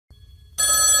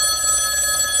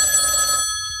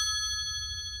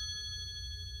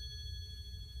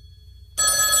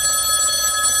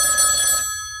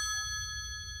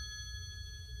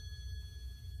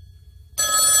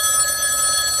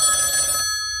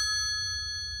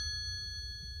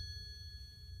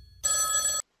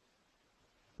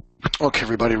Okay,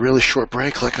 everybody, really short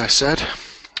break, like I said.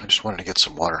 I just wanted to get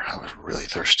some water. I was really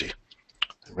thirsty.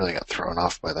 I really got thrown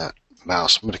off by that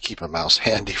mouse. I'm going to keep a mouse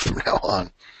handy from now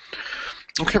on.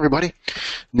 Okay, everybody.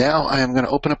 Now I am going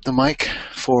to open up the mic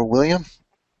for William,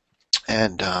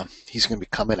 and he's going to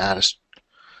be coming at us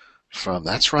from,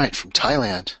 that's right, from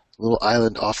Thailand, a little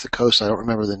island off the coast. I don't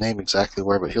remember the name exactly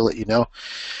where, but he'll let you know.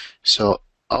 So,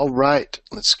 all right,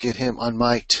 let's get him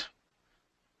unmiked.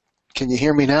 Can you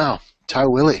hear me now? Thai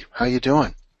Willie, how you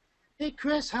doing? Hey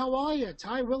Chris, how are you?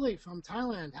 Thai Willie from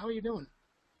Thailand. How are you doing?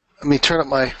 Let me turn up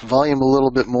my volume a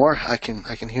little bit more. I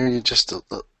can hear you just a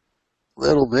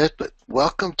little bit, but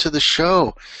welcome to the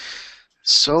show.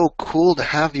 So cool to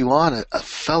have you on, a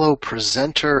fellow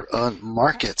presenter on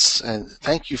markets, and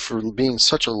thank you for being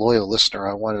such a loyal listener.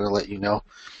 I wanted to let you know.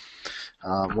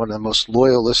 One of the most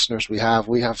loyal listeners we have.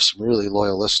 We have some really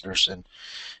loyal listeners, and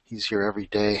he's here every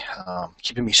day,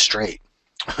 keeping me straight.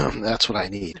 That's what I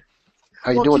need.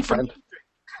 How you doing, friend?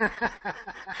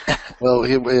 Well,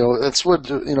 that's what,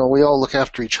 we all look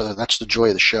after each other. That's the joy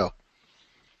of the show.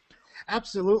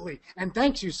 Absolutely. And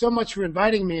thanks you so much for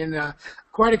inviting me, and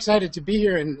quite excited to be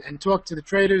here and talk to the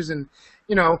traders. And,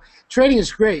 trading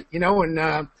is great, and,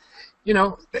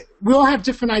 we all have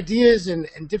different ideas and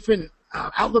different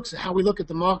outlooks of how we look at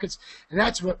the markets, and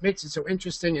that's what makes it so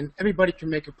interesting, and everybody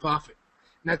can make a profit.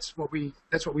 And that's what we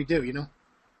do,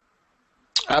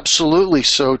 Absolutely.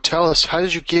 So tell us, how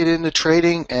did you get into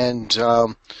trading? And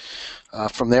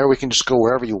from there, we can just go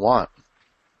wherever you want.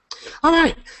 All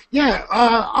right. Yeah,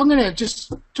 I'm going to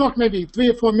just talk maybe 3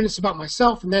 or 4 minutes about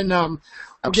myself, and then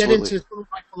we'll get into sort of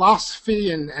my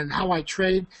philosophy and how I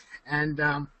trade.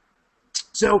 And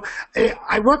so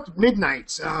I worked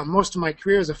midnights most of my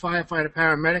career as a firefighter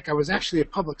paramedic. I was actually a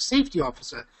public safety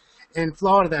officer in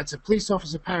Florida. That's a police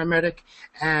officer, paramedic,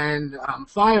 and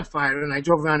firefighter, and I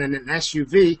drove around in an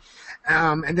SUV.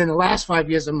 And then the last 5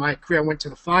 years of my career, I went to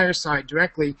the fire side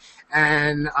directly,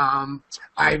 and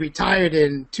I retired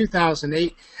in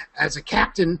 2008 as a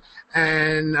captain,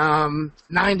 and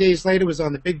 9 days later was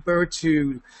on the Big Bird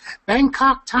to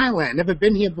Bangkok, Thailand. Never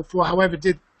been here before, however,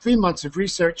 did 3 months of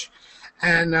research,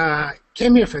 and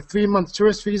came here for a 3-month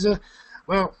tourist visa.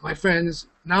 Well, my friends,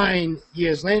 9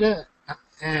 years later,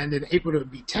 and in April it would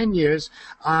be 10 years.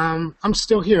 I'm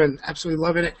still here and absolutely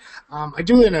loving it. I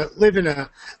do live in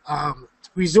a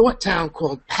resort town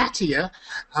called Pattaya.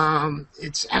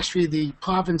 It's actually the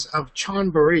province of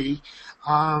Chonburi,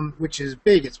 which is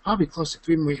big. It's probably close to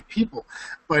 3 million people,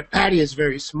 but Pattaya is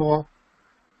very small.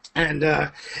 And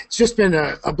it's just been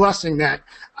a blessing that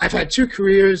I've had 2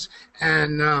 careers,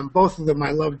 and both of them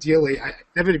I love dearly. I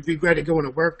never regretted going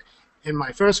to work in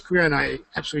my first career, and I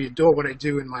absolutely adore what I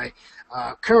do in my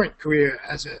current career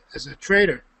as a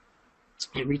trader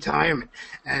in retirement.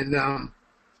 And I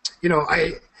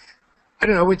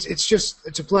don't know,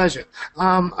 it's a pleasure.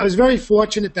 I was very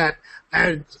fortunate that I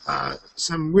had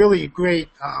some really great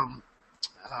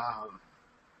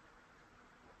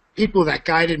people that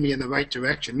guided me in the right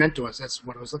direction, mentors. That's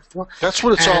what I was looking for. That's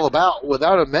what it's all about.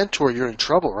 Without a mentor, you're in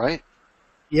trouble, right?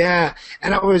 Yeah,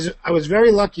 and I was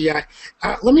very lucky. Let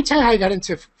me tell you how I got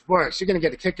into Forex. You're going to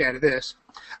get a kick out of this.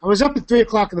 I was up at 3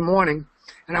 o'clock in the morning,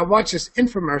 and I watched this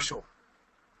infomercial,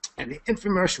 and the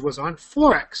infomercial was on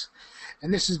Forex,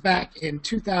 and this is back in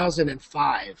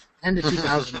 2005, end of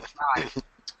 2005,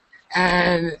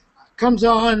 and it comes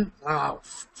on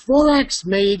Forex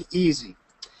Made Easy,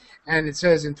 and it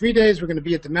says in 3 days we're going to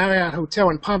be at the Marriott Hotel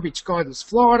in Palm Beach Gardens,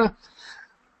 Florida.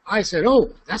 I said,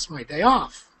 oh, that's my day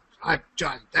off. I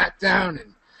jotted that down,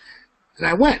 and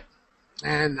I went.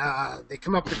 And they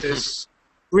come up with this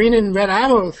green and red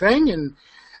arrow thing, and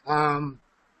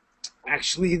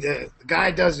actually the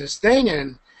guy does his thing,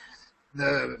 and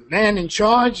the man in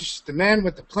charge, the man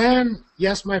with the plan,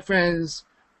 yes, my friends,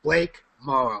 Blake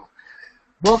Morrow.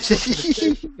 Walks up to the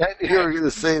stage. I knew you were going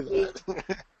to say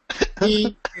that.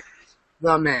 He is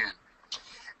the man.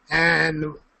 And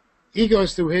he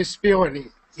goes through his spiel, and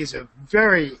he's a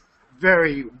very,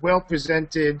 very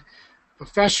well-presented,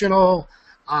 professional,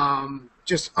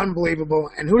 just unbelievable.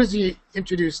 And who does he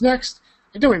introduce next?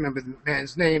 I don't remember the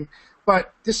man's name,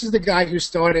 but this is the guy who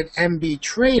started MB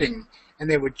Trading, and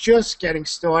they were just getting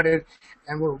started,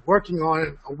 and were working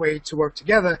on a way to work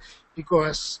together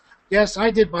because, yes, I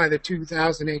did buy the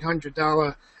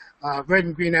 $2,800 red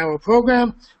and green arrow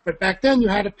program, but back then you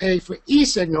had to pay for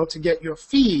e-signal to get your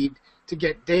feed to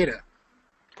get data.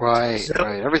 Right,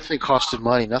 right. Everything costed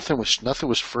money. Nothing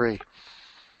was free.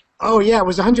 Oh yeah, it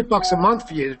was $100 a month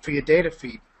for your data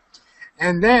feed.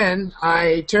 And then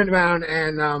I turned around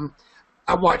and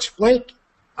I watched Blake.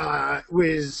 It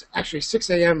was actually 6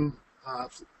 a.m.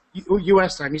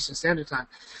 U.S. time, Eastern Standard Time.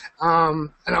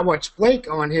 And I watched Blake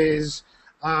on his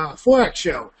Forex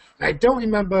show. And I don't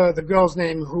remember the girl's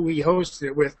name who he hosted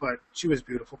it with, but she was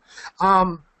beautiful.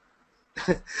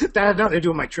 That had nothing to do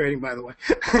with my trading, by the way.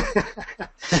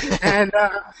 and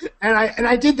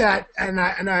I did that,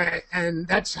 and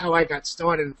that's how I got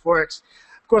started in Forex.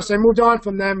 Of course, I moved on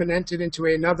from them and entered into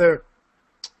another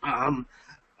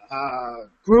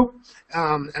group,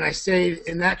 and I stayed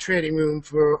in that trading room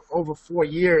for over 4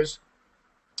 years.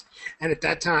 And at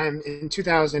that time, in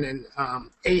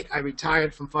 2008, I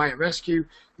retired from fire rescue.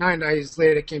 9 days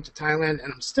later, I came to Thailand,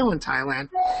 and I'm still in Thailand.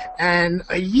 And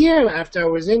a year after I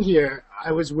was in here,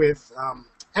 I was with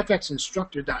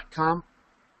FXinstructor.com,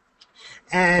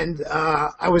 and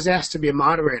I was asked to be a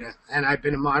moderator, and I've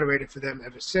been a moderator for them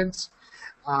ever since.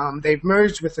 They've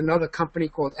merged with another company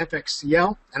called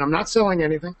FXCL, and I'm not selling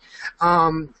anything.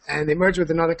 And they merged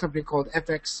with another company called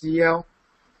FXCL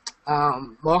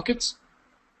Markets.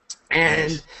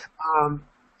 And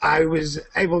I was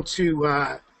able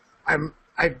to,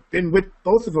 I've been with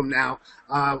both of them now.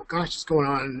 Gosh, it's going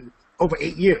on over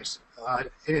 8 years.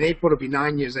 In April, it'll be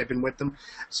 9 years I've been with them.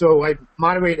 So I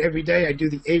moderate every day. I do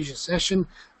the Asia session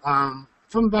from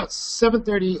about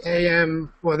 7:30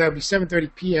 a.m., well, that would be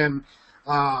 7:30 p.m.,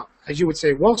 as you would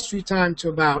say, Wall Street time, to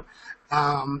about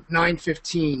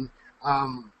 9:15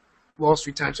 Wall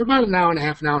Street time. So about an hour and a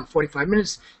half, an hour and 45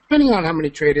 minutes, depending on how many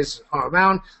traders are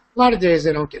around. A lot of days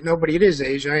they don't get nobody. It is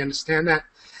Asia, I understand that.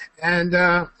 And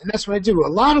that's what I do. A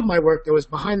lot of my work, though, is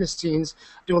behind the scenes.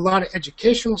 I do a lot of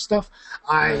educational stuff.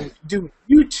 I do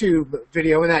YouTube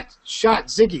video, and that shot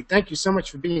Ziggy. Thank you so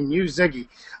much for being you, Ziggy.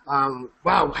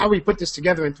 Wow, how we put this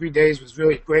together in 3 days was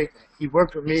really great. He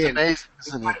worked with me. It's and amazing,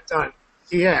 isn't got it done.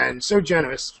 Yeah, and so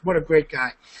generous. What a great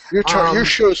guy. Your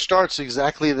show starts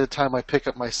exactly the time I pick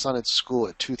up my son at school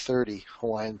at 2:30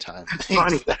 Hawaiian time. That's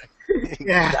funny.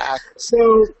 Yeah.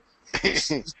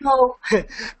 Exactly. So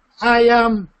I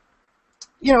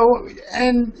you know,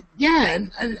 and yeah,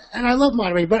 and I love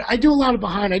moderating, but I do a lot of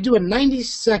behind. I do a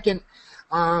 90-second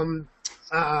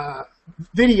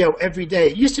video every day.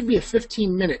 It used to be a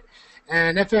 15-minute,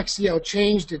 and FXCL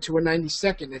changed it to a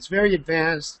 90-second. It's very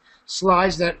advanced,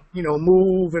 slides that, you know,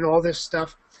 move and all this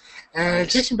stuff. And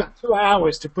It takes me about 2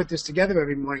 hours to put this together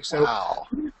every morning. So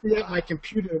I'm at my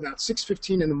computer about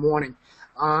 6:15 in the morning,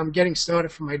 getting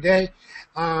started for my day,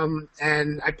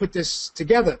 and I put this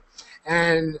together.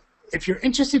 And if you're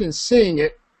interested in seeing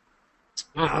it,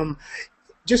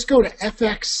 just go to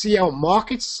FXCL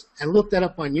Markets and look that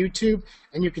up on YouTube,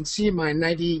 and you can see my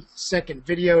 90-second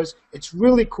videos. It's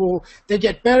really cool. They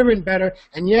get better and better.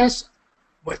 And yes,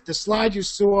 with the slide you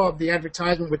saw of the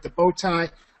advertisement with the bow tie,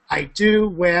 I do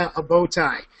wear a bow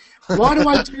tie. Why do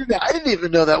I do that? I didn't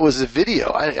even know that was a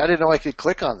video. I didn't know I could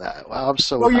click on that. Wow, I'm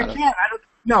so. Well, you can. I don't.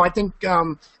 No, I think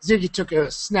Ziggy took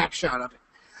a snapshot of it.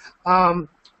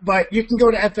 But you can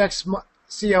go to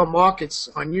FXCL Markets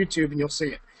on YouTube and you'll see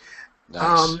it.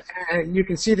 Nice. And you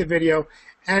can see the video,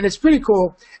 and it's pretty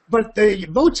cool. But the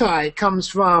bow tie comes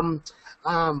from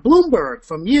Bloomberg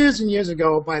from years and years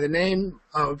ago by the name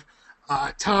of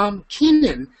Tom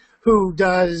Keenan, who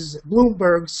does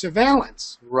Bloomberg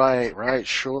surveillance. Right,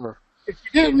 sure. If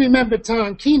you didn't remember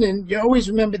Tom Keenan, you always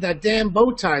remember that damn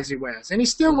bow ties he wears, and he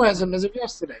still wears them as of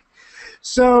yesterday.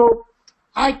 So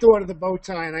I thought of the bow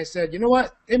tie, and I said, you know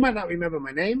what? They might not remember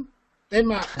my name. They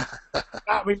might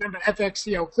not remember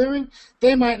FXCL Clearing.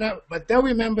 They might not, but they'll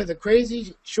remember the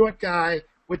crazy short guy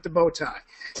with the bow tie.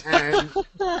 And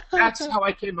that's how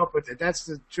I came up with it. That's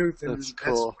the truth, and that's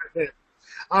cool. That's it.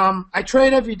 I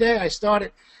trade every day. I start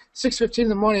at 6:15 in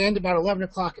the morning, end about 11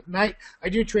 o'clock at night. I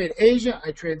do trade Asia,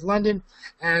 I trade London,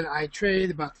 and I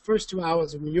trade about the first 2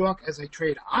 hours of New York as I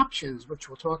trade options, which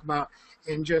we'll talk about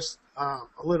in just a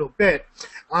little bit.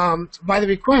 By the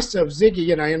request of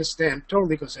Ziggy, and I understand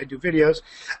totally because I do videos,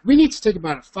 we need to take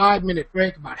about a 5-minute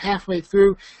break about halfway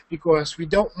through because we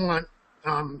don't want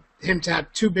him to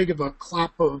have too big of a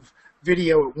clop of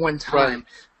video at one time. Right.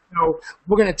 So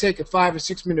we're going to take a 5 or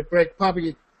 6 minute break,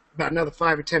 probably about another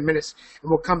 5 or 10 minutes, and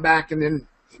we'll come back, and then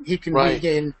he can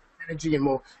regain energy,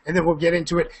 and then we'll get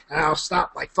into it. And I'll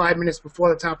stop like 5 minutes before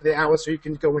the top of the hour, so you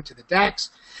can go into the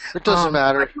DAX. It doesn't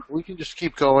matter. We can just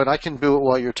keep going. I can do it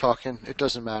while you're talking. It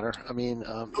doesn't matter. I mean,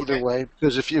 either way,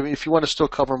 because if you want to still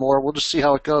cover more, we'll just see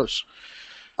how it goes.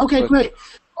 Okay, great.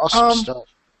 Awesome stuff.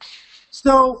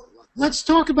 So let's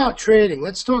talk about trading.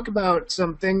 Let's talk about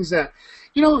some things that,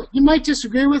 you know, you might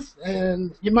disagree with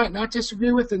and you might not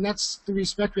disagree with, and that's the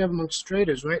respect we have amongst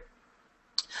traders, right?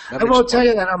 I will tell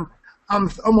you that I'm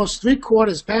almost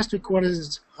past three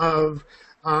quarters of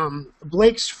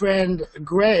Blake's friend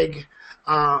Greg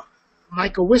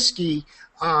Michael Whiskey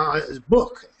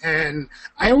book, and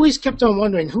I always kept on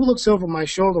wondering who looks over my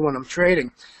shoulder when I'm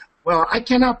trading. Well, I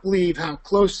cannot believe how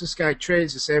close this guy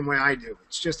trades the same way I do.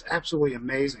 It's just absolutely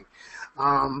amazing.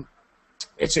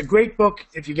 It's a great book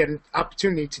if you get an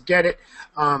opportunity to get it.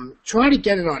 Try to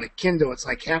get it on a Kindle. It's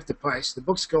like half the price. The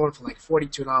book's going for like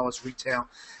 $42 retail.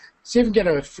 See if you can get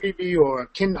a freebie or a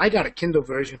Kindle. I got a Kindle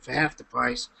version for half the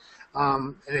price.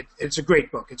 And it's a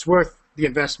great book. It's worth the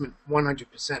investment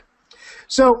 100%.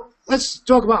 So let's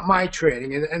talk about my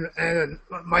trading. And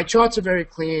my charts are very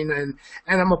clean, and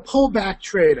I'm a pullback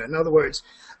trader. In other words,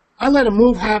 I let a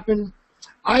move happen.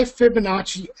 I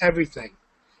Fibonacci everything.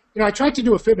 You know, I tried to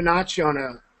do a Fibonacci on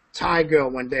a Thai girl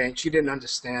one day, and she didn't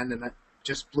understand, and I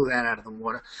just blew that out of the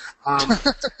water.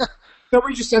 So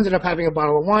we just ended up having a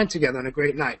bottle of wine together on a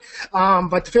great night.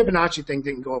 But the Fibonacci thing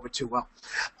didn't go over too well.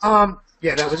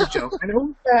 Yeah, that was a joke. I know it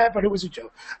was bad, but it was a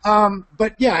joke.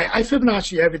 But yeah, I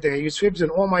Fibonacci everything. I use Fibs in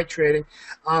all my trading.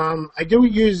 I do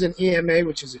use an EMA,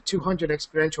 which is a 200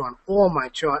 exponential on all my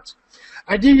charts.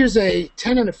 I do use a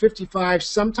 10 and a 55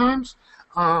 sometimes.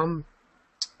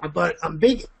 But I'm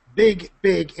big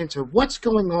into what's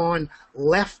going on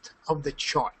left of the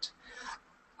chart.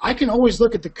 I can always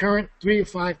look at the current 3 or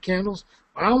 5 candles,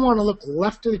 but I want to look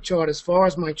left of the chart as far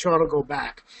as my chart will go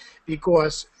back,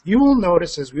 because you will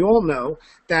notice, as we all know,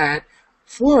 that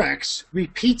Forex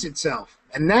repeats itself,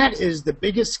 and that is the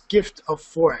biggest gift of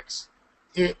Forex.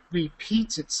 It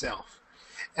repeats itself,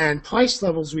 and price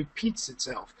levels repeats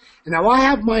itself. And now I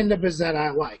have my numbers that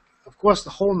I like. Of course, the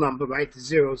whole number, right, the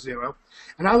 0, 0.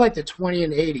 And I like the 20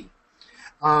 and 80.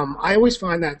 I always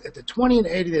find that at the 20 and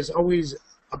 80, there's always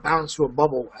a bounce to a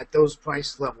bubble at those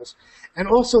price levels. And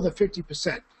also the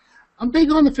 50%. I'm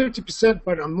big on the 50%,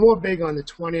 but I'm more big on the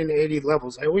 20 and 80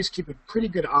 levels. I always keep a pretty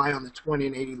good eye on the 20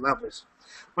 and 80 levels.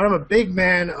 But I'm a big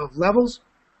man of levels,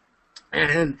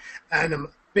 and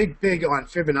I'm big on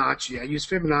Fibonacci. I use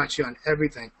Fibonacci on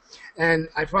everything. And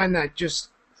I find that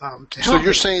just so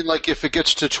you're saying, like, if it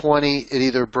gets to 20, it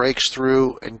either breaks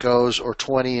through and goes, or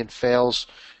 20 and fails,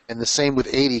 and the same with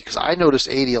 80, because I notice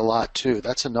 80 a lot too.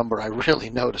 That's a number I really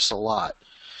notice a lot.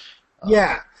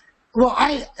 Yeah. Well,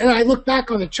 I look back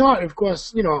on the chart, of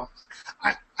course, you know,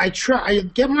 I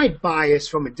get my bias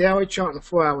from a daily chart and a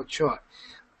 4-hour chart.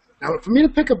 Now, for me to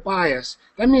pick a bias,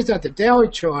 that means that the daily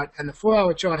chart and the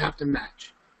 4-hour chart have to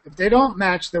match. If they don't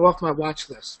match, they're off my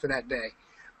watch list for that day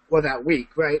or that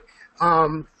week, right?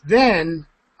 Then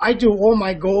I do all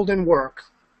my golden work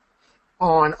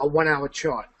on a 1-hour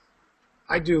chart.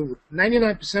 I do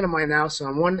 99% of my analysis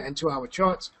on 1 and 2-hour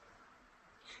charts,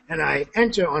 and I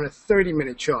enter on a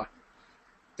 30-minute chart.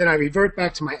 Then I revert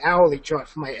back to my hourly chart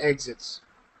for my exits.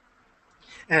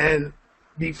 And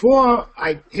before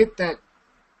I hit that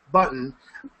button,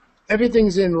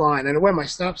 everything's in line. I know where my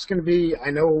stop's going to be.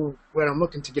 I know what I'm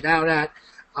looking to get out at.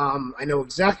 I know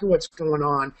exactly what's going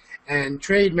on, and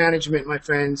trade management, my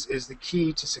friends, is the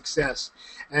key to success.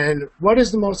 And what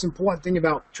is the most important thing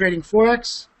about trading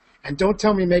Forex? And don't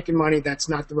tell me making money, that's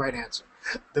not the right answer.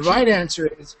 The right answer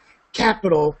is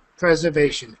capital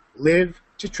preservation. Live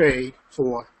to trade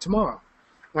for tomorrow,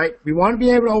 right? We want to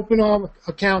be able to open our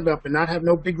account up and not have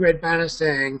no big red banner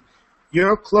saying,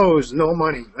 you're closed, no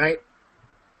money, right?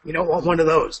 You don't want one of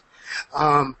those.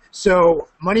 So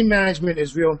money management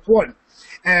is real important.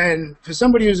 And for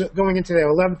somebody who's going into their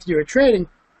 11th year of trading,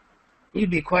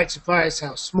 you'd be quite surprised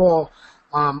how small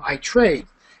I trade.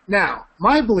 Now,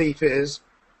 my belief is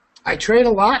I trade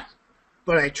a lot,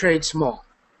 but I trade small.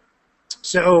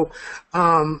 So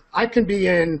I can be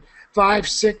in 5,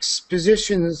 6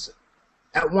 positions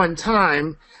at one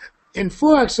time. In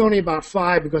Forex, only about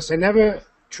 5, because I never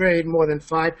trade more than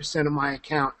 5% of my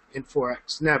account in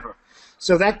Forex, never.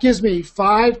 So that gives me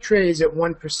 5 trades at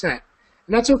 1%.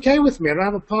 And that's okay with me. I don't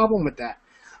have a problem with that.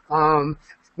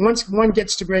 Once one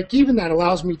gets to break even, that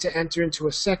allows me to enter into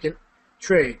a second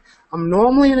trade. I'm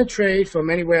normally in a trade from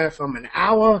anywhere from an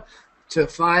hour to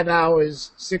 5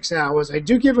 hours, 6 hours. I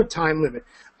do give a time limit.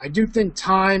 I do think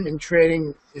time in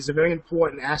trading is a very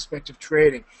important aspect of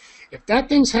trading. If that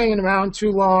thing's hanging around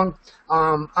too long,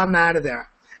 I'm out of there.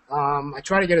 I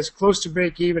try to get as close to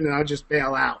break even, and I'll just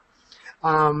bail out.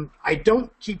 I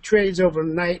don't keep trades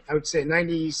overnight, I would say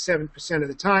 97% of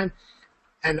the time,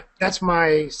 and that's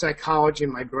my psychology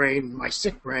and my brain, my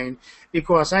sick brain,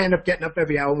 because I end up getting up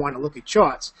every hour and want to look at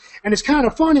charts. And it's kind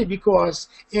of funny because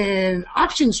in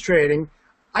options trading,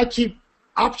 I keep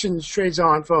options trades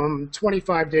on from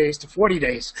 25 days to 40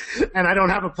 days, and I don't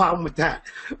have a problem with that.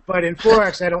 But in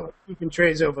Forex, I don't keep in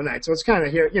trades overnight, so it's kind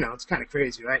of here, you know, it's kind of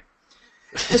crazy, right?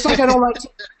 It's like I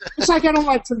don't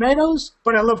like tomatoes,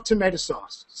 but I love tomato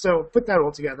sauce. So put that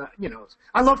all together. You know,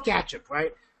 I love ketchup,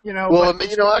 right? you know. Well,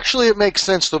 But actually, it makes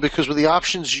sense though because with the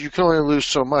options, you can only lose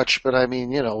so much. But I mean,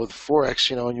 with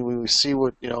Forex, and when we see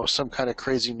what some kind of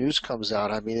crazy news comes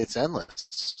out, I mean, it's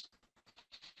endless.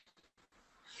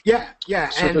 yeah, yeah,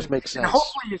 So it does make and sense.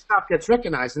 hopefully your stop gets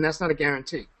recognized, and that's not a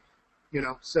guarantee, you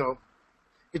know. So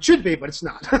it should be, but it's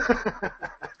not.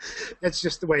 That's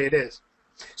just the way it is.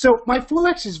 So my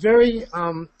Forex is very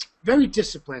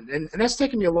disciplined, and that's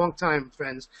taken me a long time,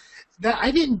 friends. That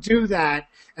I didn't do that,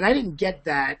 and I didn't get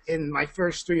that in my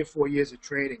first 3 or 4 years of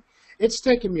trading. It's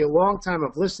taken me a long time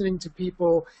of listening to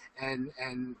people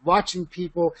and watching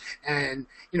people, and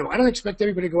I don't expect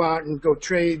everybody to go out and go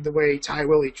trade the way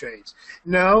Willie trades.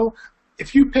 No,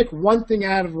 if you pick one thing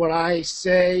out of what I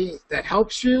say that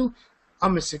helps you,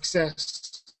 I'm a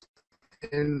success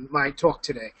in my talk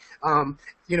today.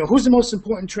 Who's the most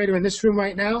important trader in this room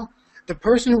right now? The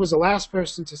person who was the last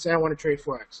person to say, I want to trade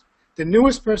Forex. The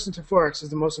newest person to Forex is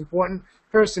the most important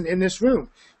person in this room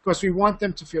because we want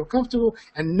them to feel comfortable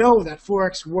and know that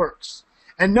Forex works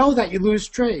and know that you lose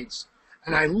trades.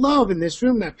 And I love in this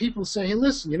room that people say, hey,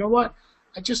 listen, you know what?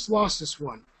 I just lost this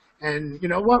one. And you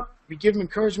know what? We give them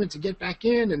encouragement to get back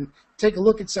in and take a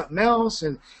look at something else.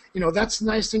 And, that's the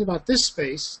nice thing about this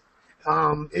space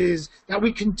is that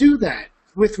we can do that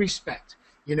with respect,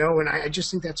 and I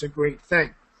just think that's a great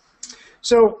thing.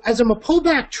 So as I'm a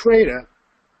pullback trader,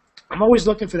 I'm always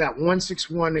looking for that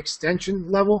 161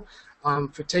 extension level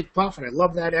for take profit. I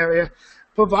love that area,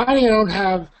 providing I don't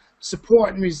have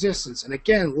support and resistance. And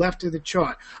again, left of the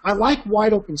chart. I like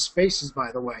wide open spaces, by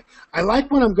the way. I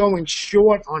like when I'm going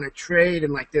short on a trade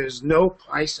and like there's no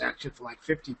price action for like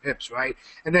 50 pips, right?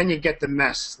 And then you get the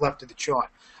mess left of the chart.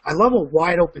 I love a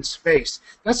wide open space.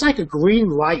 That's like a green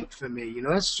light for me.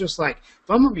 That's just like if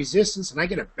I'm a resistance and I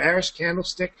get a bearish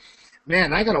candlestick,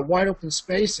 man, I got a wide open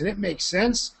space and it makes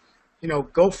sense.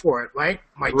 Go for it, right?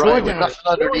 My Right, with drawdown nothing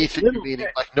underneath it, you meaning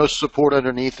like no support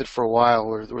underneath it for a while,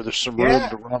 where there's some room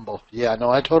to rumble. Yeah, no,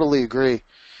 I totally agree.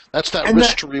 That's that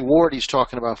risk to reward he's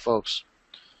talking about, folks.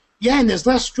 Yeah, and there's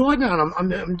less drawdown.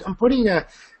 I'm putting a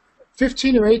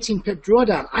 15 or 18 pip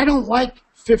drawdown. I don't like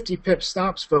 50 pip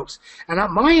stops, folks. And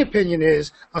my opinion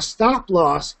is a stop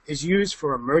loss is used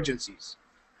for emergencies.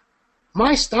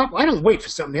 I don't wait for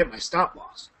something to hit my stop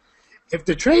loss. If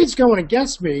the trade's going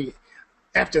against me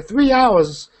after 3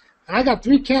 hours and I got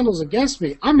 3 candles against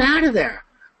me, I'm out of there,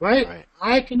 right?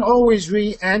 I can always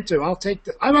re-enter.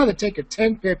 I'd rather take a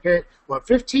 10 pip hit or a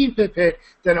 15 pip hit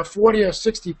than a 40 or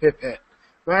 60 pip hit,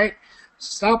 right?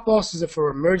 Stop losses are for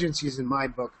emergencies in my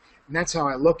book, and that's how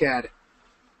I look at it.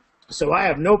 So I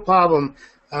have no problem,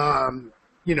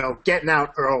 getting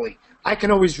out early. I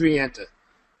can always re-enter.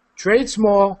 Trade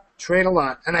small, trade a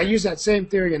lot, and I use that same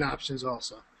theory in options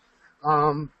also.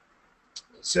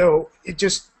 So it's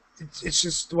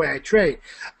just the way I trade.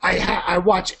 I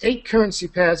watch 8 currency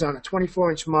pairs on a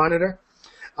 24-inch monitor.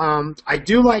 I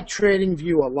do like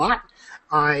TradingView a lot.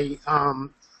 And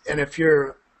if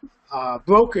your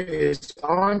broker is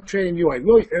on TradingView, I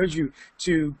really urge you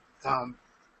to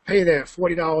pay their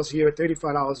 $40 a year,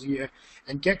 $35 a year,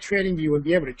 and get TradingView and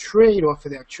be able to trade off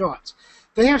of their charts.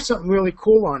 They have something really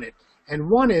cool on it. And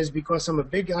one is, because I'm a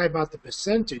big guy about the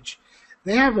percentage,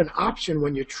 they have an option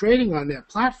when you're trading on their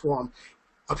platform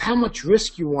of how much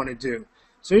risk you want to do.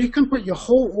 So you can put your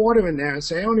whole order in there and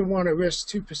say, I only want to risk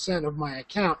 2% of my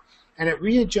account, and it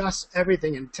readjusts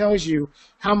everything and tells you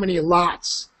how many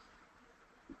lots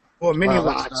or mini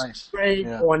lots to trade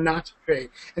or not to trade.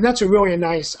 And that's a really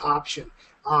nice option.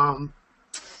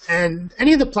 And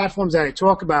any of the platforms that I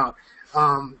talk about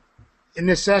in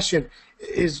this session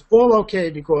is all okay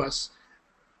because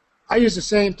I use the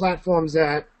same platforms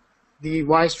that the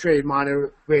WizeTrade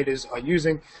moderators are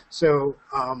using, so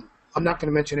I'm not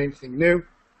going to mention anything new.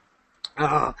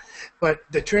 But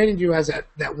the TradingView has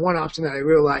that one option that I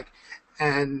really like,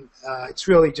 and it's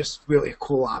really a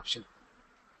cool option.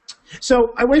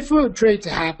 So I wait for a trade to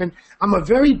happen. I'm a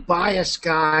very biased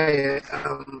guy.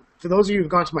 For those of you who've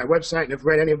gone to my website and have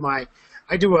read any of I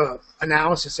do a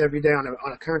analysis every day on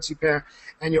a currency pair,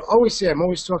 and you'll always see I'm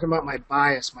always talking about my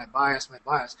bias.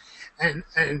 And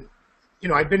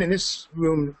I've been in this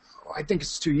room, I think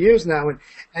it's 2 years now,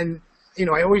 and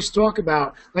I always talk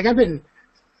about, like, I've been,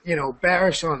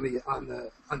 bearish on the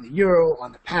euro,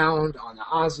 on the pound, on the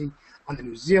Aussie, on the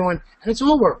New Zealand, and it's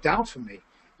all worked out for me.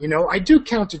 I do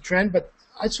counter trend, but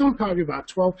I'd say probably about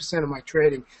 12% of my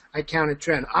trading I counter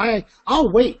trend.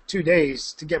 I'll wait 2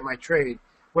 days to get my trade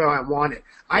where I want it.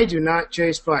 I do not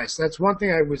chase price. That's one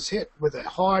thing I was hit with a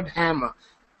hard hammer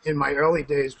in my early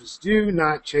days, was do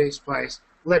not chase price.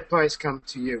 Let price come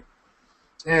to you.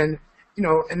 And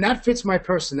and that fits my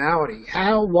personality.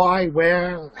 How, why,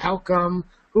 where, how come,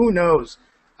 who knows?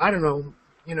 I don't know.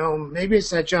 You know, maybe it's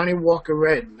that Johnny Walker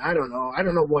Red. I don't know. I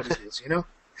don't know what it is. You know,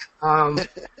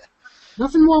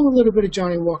 nothing wrong with a little bit of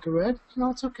Johnny Walker Red. You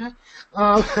know, it's okay.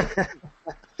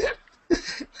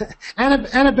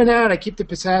 And a banana. Keep the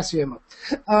potassium up.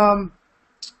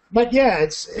 But yeah,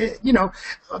 you know,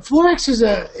 Forex is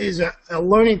a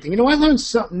learning thing. You know, I learn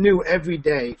something new every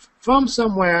day from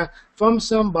somewhere, from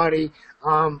somebody.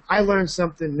 I learn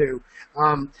something new.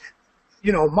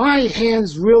 You know, my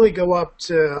hands really go up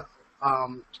to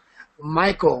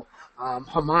Michael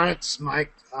Harmonics.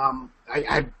 Mike,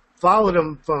 I followed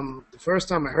him from the first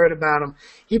time I heard about him.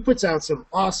 He puts out some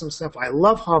awesome stuff. I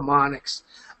love harmonics.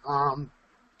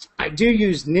 I do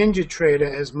use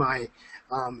NinjaTrader as my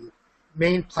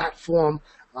main platform.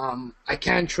 I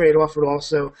can trade off it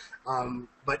also,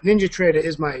 but NinjaTrader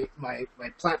is my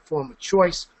platform of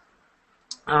choice.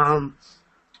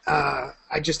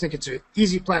 I just think it's an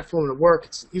easy platform to work.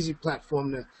 It's an easy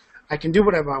platform to, I can do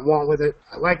whatever I want with it.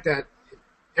 I like that.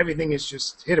 Everything is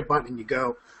just hit a button and you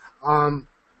go. And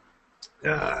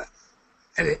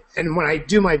when I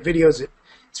do my videos,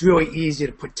 it's really easy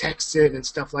to put text in and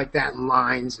stuff like that and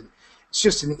lines. And it's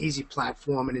just an easy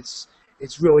platform, and it's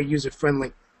really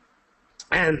user-friendly.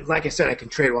 And like I said, I can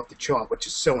trade off the chart, which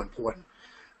is so important.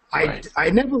 Right.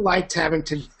 I never liked having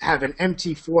to have an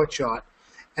MT4 chart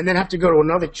and then have to go to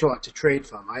another chart to trade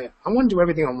from. I want to do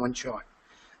everything on one chart.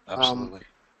 Absolutely.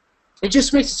 It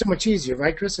just makes it so much easier,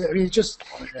 right, Chris? I mean,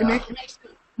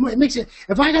 it makes it.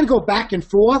 If I got to go back and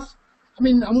forth, I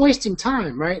mean, I'm wasting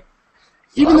time, right?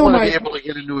 Even though I want to be able to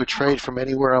get into a trade from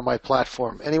anywhere on my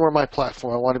platform. Anywhere on my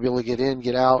platform, I want to be able to get in,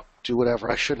 get out, do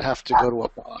whatever. I shouldn't have to go to a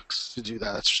box to do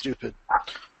that. That's stupid.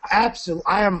 Absolutely,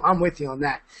 I'm with you on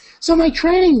that. So my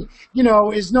trading, you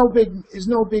know, is no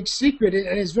big secret,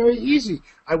 and it's very easy.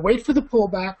 I wait for the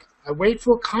pullback. I wait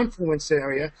for a confluence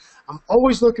area. I'm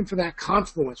always looking for that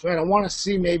confluence, right? I want to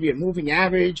see maybe a moving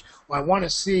average, or I want to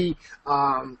see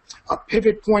a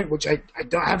pivot point, which I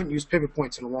haven't used pivot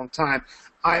points in a long time.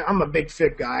 I'm a big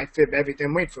fib guy. I fib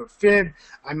everything. Wait for a fib.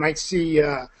 I might see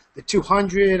the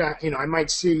 200. I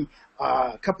might see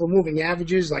a couple of moving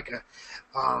averages, like a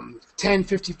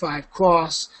 1055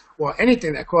 cross, or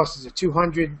anything that crosses a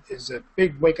 200 is a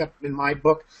big wake up in my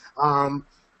book.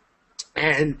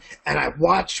 And I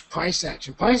watch price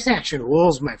action. Price action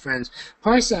rules, my friends.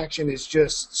 Price action is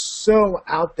just so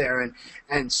out there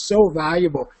and so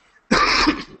valuable.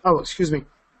 Oh, excuse me.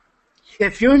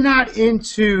 If you're not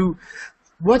into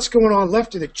what's going on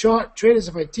left of the chart, traders,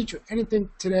 if I teach you anything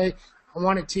today, I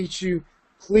want to teach you,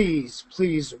 please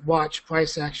watch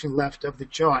price action left of the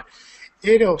chart.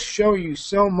 It'll show you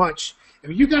so much.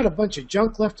 If you got a bunch of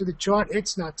junk left of the chart,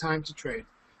 it's not time to trade.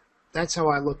 That's how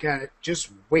I look at it.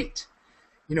 Just wait.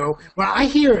 You know, when I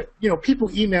hear, you know, people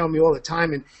email me all the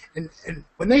time, and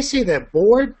when they say they're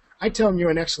bored, I tell them you're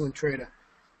an excellent trader.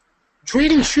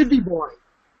 Trading should be boring.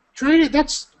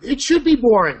 It should be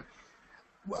boring.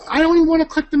 I don't even want to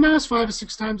click the mouse 5 or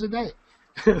 6 times a day,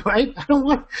 right? I don't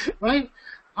want, right?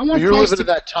 I want. You're living in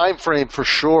that time frame for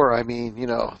sure. I mean, you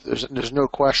know, there's no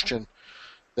question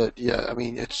that, yeah, I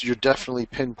mean, you're definitely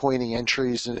pinpointing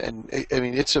entries, and I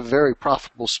mean, it's a very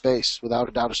profitable space without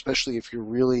a doubt, especially if you're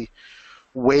really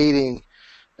waiting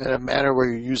in a manner where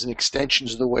you're using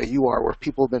extensions the way you are, where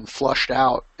people have been flushed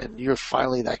out, and you're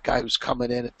finally that guy who's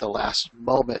coming in at the last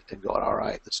moment and going, all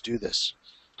right, let's do this.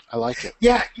 I like it.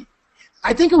 Yeah,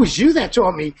 I think it was you that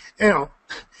taught me, you know,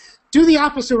 do the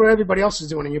opposite of what everybody else is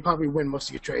doing, and you probably win most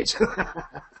of your trades.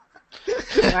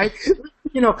 Right?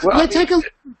 You know,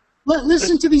 well,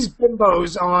 listen to these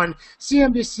bimbos on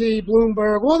CNBC,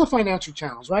 Bloomberg, all the financial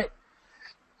channels, right?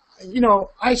 You know,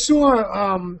 I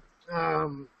saw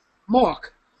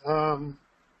Mark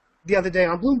the other day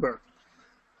on Bloomberg.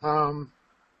 Mark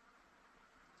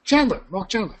Chandler.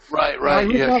 Right,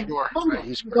 yeah, sure. Right,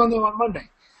 he's on there on Monday.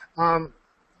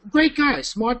 Great guy,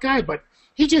 smart guy, but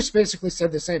he just basically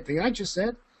said the same thing I just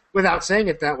said without saying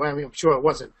it that way. I mean, I'm sure it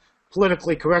wasn't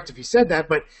politically correct if he said that,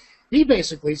 but he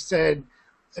basically said,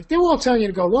 if they're all telling you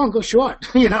to go long, go short.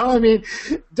 You know, I mean,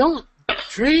 don't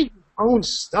trade your own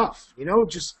stuff. You know,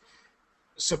 just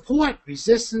support,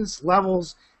 resistance,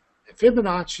 levels,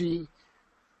 Fibonacci,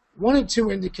 1 and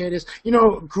 2 indicators. You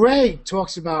know, Greg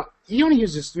talks about, he only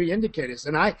uses 3 indicators,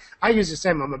 and I use the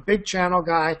same. I'm a big channel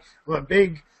guy. I'm a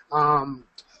big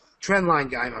trend line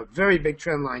guy. I'm a very big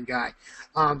trend line guy.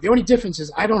 The only difference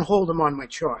is I don't hold them on my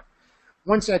chart.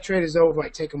 Once that trade is over, I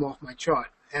take them off my chart,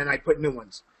 and I put new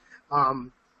ones.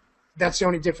 That's the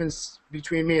only difference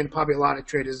between me and probably a lot of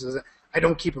traders, is that I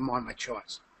don't keep them on my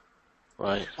charts.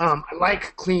 Right. I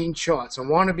like clean charts. I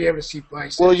want to be able to see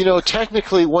prices. Well, you know,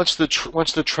 technically, once the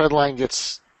trend line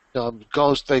gets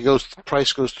the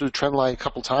price goes through the trend line a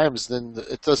couple times, then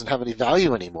it doesn't have any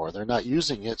value anymore. They're not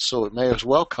using it, so it may as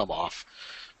well come off.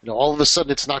 All of a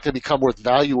sudden it's not going to become worth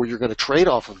value, or you're going to trade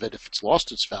off of it if it's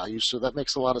lost its value. So that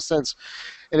makes a lot of sense.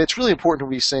 And it's really important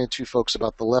what he's saying too, folks,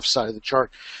 about the left side of the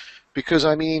chart, because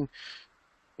I mean,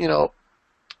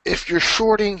 if you're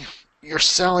shorting, you're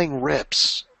selling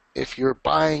rips. If you're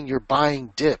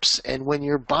buying dips. And when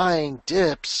you're buying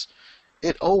dips,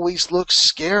 it always looks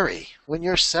scary. When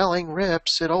you're selling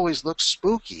rips, it always looks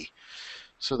spooky.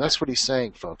 So that's what he's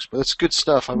saying, folks. But it's good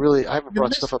stuff. I haven't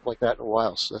brought stuff up like that in a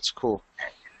while, so that's cool.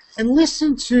 And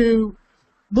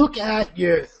look at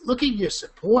your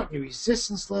support and your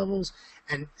resistance levels,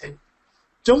 and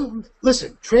don't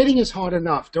listen. Trading is hard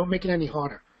enough. Don't make it any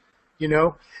harder.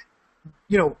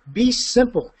 Be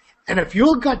simple. And if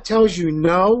your gut tells you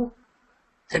no,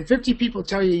 and 50 people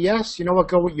tell you yes, you know what?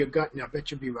 Go with your gut, and I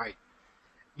bet you'll be right.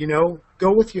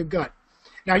 Go with your gut.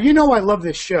 Now, I love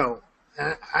this show.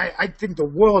 I think the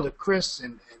world of Chris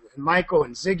and Michael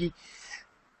and Ziggy,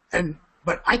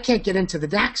 but I can't get into the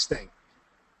DAX thing.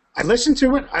 I listen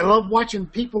to it. I love watching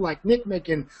people like Nick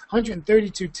making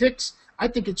 132 ticks. I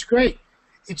think it's great.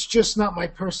 It's just not my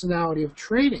personality of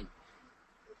trading.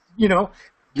 Yeah,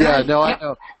 I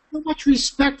know. So much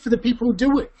respect for the people who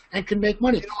do it and can make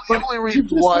money. The only reason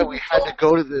why we had to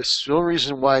go to this, the only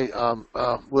reason why,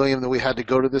 William, that we had to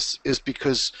go to this is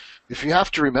because if you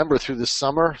have to remember, through the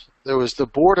summer, the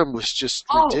boredom was just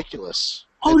ridiculous.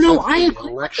 I agree.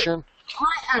 Election.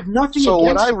 I have nothing. So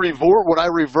what I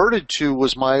reverted to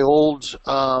was my old,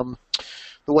 the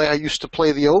way I used to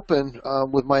play the Open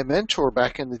with my mentor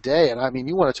back in the day. And I mean,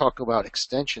 you want to talk about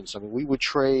extensions? I mean, we would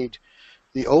trade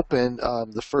the Open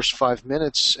the first 5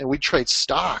 minutes, and we trade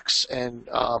stocks, and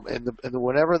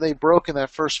whenever they broke in that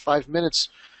first 5 minutes,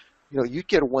 you'd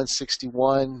get a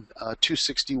 161,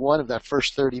 261 of that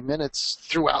first 30 minutes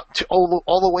throughout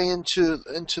all the way into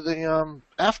the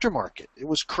aftermarket. It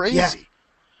was crazy.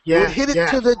 Yeah, it hit it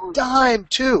to the dime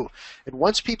too. And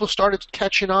once people started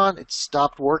catching on, it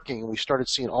stopped working, and we started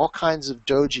seeing all kinds of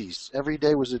dojis. Every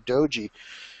day was a doji,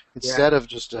 instead of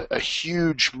just a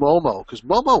huge Momo, because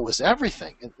Momo was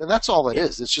everything, and that's all it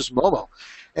is. It's just Momo,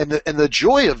 and the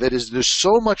joy of it is there's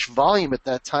so much volume at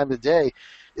that time of day.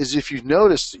 Is if you've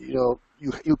noticed,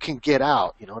 you can get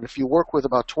out, and if you work with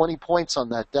about 20 points on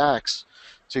that DAX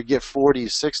to get 40,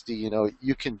 60,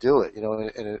 you can do it,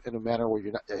 in a manner where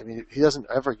you're not. I mean, he doesn't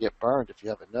ever get burned if you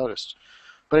haven't noticed.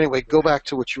 But anyway, go back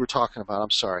to what you were talking about.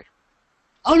 I'm sorry.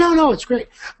 Oh no, it's great.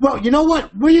 Well, you know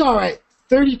what? We are at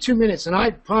 32 minutes, and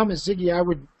I promised Ziggy I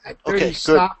would at 30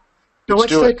 stop. So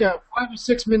let's take a 5 or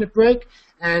 6 minute break,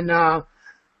 and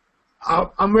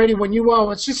I'm ready when you are.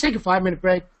 Let's just take a 5 minute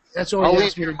break. That's all. I'll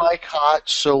leave your mic hot,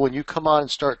 so when you come on and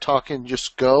start talking,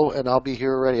 just go, and I'll be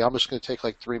here ready. I'm just going to take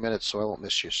like 3 minutes, so I won't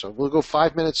miss you. So we'll go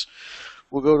 5 minutes.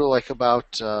 We'll go to like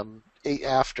about 8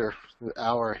 after the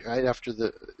hour, right after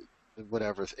the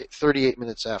whatever, 38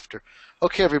 minutes after.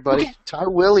 Okay, everybody. Okay. Ty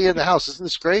Willie in the house. Isn't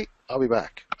this great? I'll be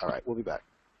back. All right, we'll be back.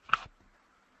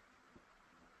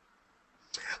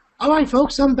 All right,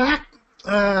 folks, I'm back.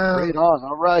 Right on.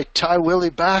 All right, Ty Willie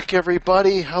back,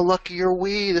 everybody. How lucky are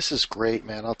we? This is great,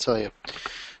 man. I'll tell you.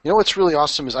 You know what's really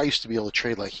awesome is I used to be able to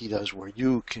trade like he does, where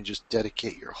you can just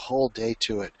dedicate your whole day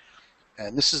to it.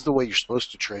 And this is the way you're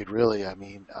supposed to trade, really. I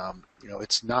mean,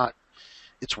 it's not,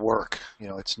 it's work.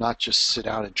 It's not just sit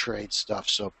down and trade stuff.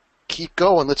 So keep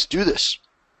going. Let's do this.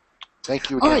 Thank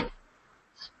you again. All right.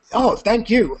 Oh, thank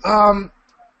you.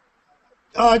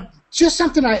 Just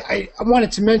something I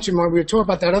wanted to mention when we were talking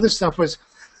about that other stuff was,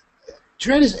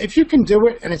 traders, if you can do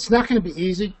it, and it's not going to be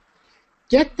easy,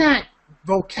 get that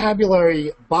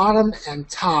vocabulary bottom and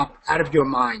top out of your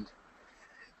mind.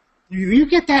 You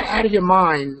get that out of your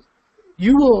mind,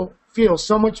 you will feel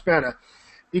so much better,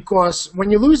 because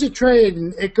when you lose a trade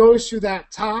and it goes through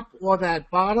that top or that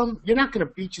bottom, you're not going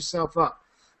to beat yourself up.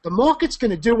 The market's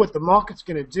going to do what the market's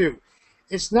going to do.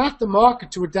 It's not the market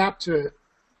to adapt to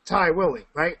Ty Willie,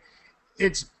 right?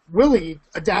 It's Willie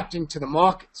adapting to the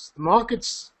markets. The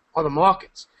markets are the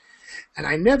markets. And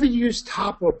I never use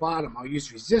top or bottom. I'll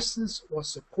use resistance or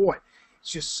support.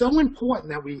 It's just so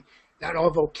important that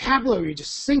our vocabulary,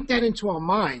 just sink that into our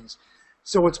minds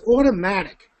so it's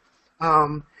automatic.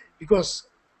 Because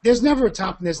there's never a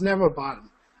top and there's never a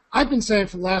bottom. I've been saying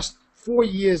for the last 4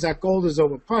 years that gold is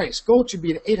overpriced. Gold should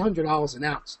be at $800 an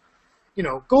ounce.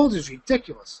 Gold is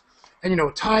ridiculous. And,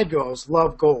 Thai girls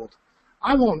love gold.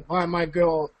 I won't buy my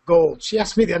girl gold. She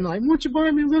asked me the other night, won't you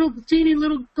buy me a little, teeny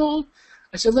little gold?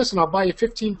 I said, listen, I'll buy you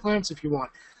 15 plants if you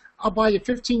want. I'll buy you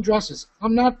 15 dresses.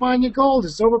 I'm not buying you gold.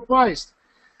 It's overpriced.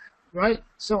 Right?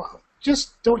 So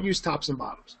just don't use tops and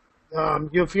bottoms.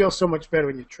 You'll feel so much better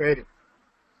when you're trading.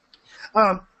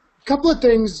 A couple of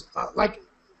things, like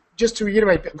just to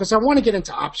reiterate, because I want to get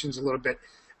into options a little bit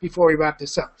before we wrap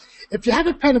this up. If you have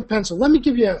a pen and pencil, let me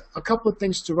give you a couple of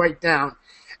things to write down,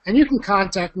 and you can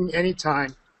contact me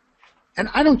anytime. And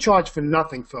I don't charge for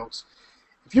nothing, folks.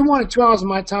 If you wanted 2 hours of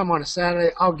my time on a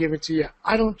Saturday, I'll give it to you.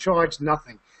 I don't charge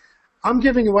nothing. I'm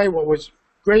giving away what was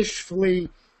gracefully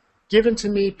given to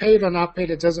me, paid or not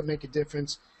paid, it doesn't make a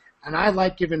difference. And I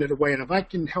like giving it away. And if I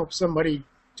can help somebody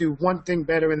do one thing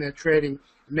better in their trading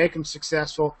and make them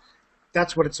successful,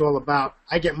 that's what it's all about.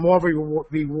 I get more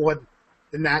reward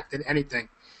than that than anything.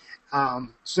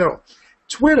 So,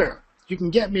 Twitter, you can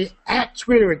get me at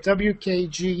Twitter at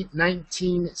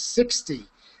WKG1960.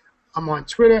 I'm on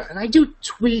Twitter, and I do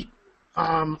tweet.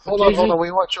 Hold on.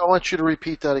 I want you to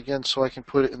repeat that again so I can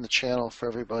put it in the channel for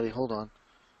everybody. Hold on.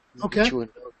 Okay. Get you a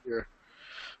note here.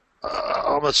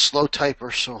 I'm a slow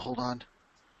typer, so hold on.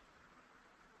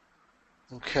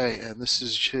 Okay, and this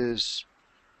is his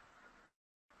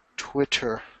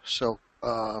Twitter. So,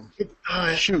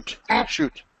 shoot.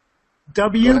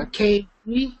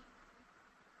 WKG.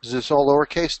 Is this all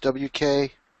lowercase?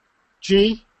 WK?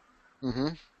 G.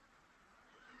 Mm-hmm.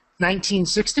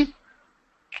 1960.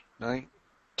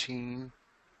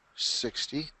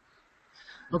 1960.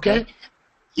 Okay.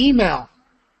 Email.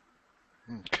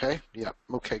 Okay. Yeah.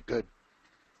 Okay, good.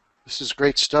 This is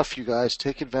great stuff, you guys.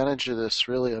 Take advantage of this,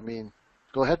 really. I mean,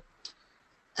 go ahead.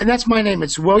 And that's my name.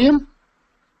 It's William.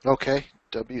 Okay.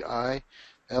 William,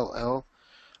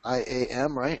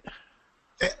 right?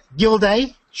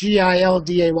 Gilday.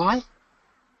 Gilday.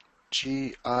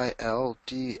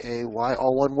 Gilday.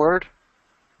 All one word?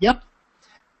 Yep.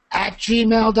 At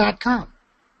gmail.com.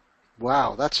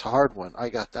 Wow, that's a hard one. I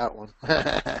got that one.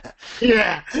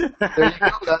 Yeah. There you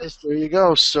go, guys. There you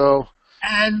go. So.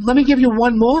 And let me give you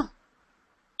one more.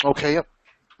 Okay, yep.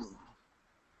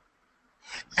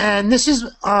 And this is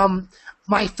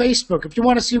my Facebook. If you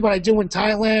want to see what I do in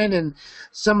Thailand and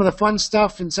some of the fun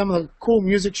stuff and some of the cool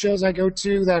music shows I go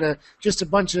to that are just a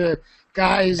bunch of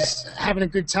guys having a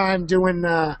good time doing...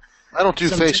 I don't do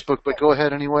Facebook, but go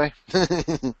ahead anyway.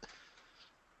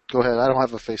 Go ahead. I don't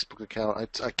have a Facebook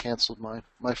account. I canceled mine.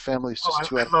 My family's just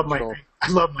too out of control. I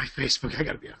love my Facebook. I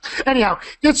got to be honest. Anyhow,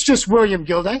 it's just William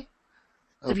Gilday.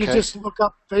 If you just look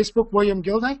up Facebook, William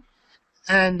Gilday,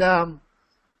 and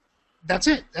that's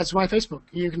it. That's my Facebook.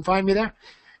 You can find me there.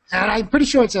 And I'm pretty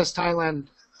sure it says Thailand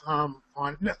on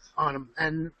them.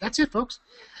 And that's it, folks.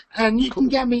 And you can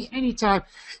get me anytime.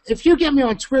 If you get me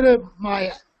on Twitter,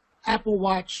 my Apple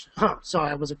Watch.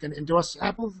 Sorry, I wasn't going to endorse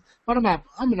Apple, but I'm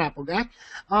an Apple guy.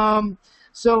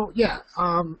 So yeah,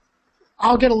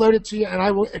 I'll get alerted to you, and I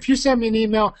will. If you send me an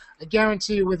email, I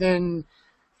guarantee you within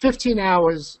 15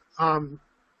 hours,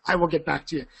 I will get back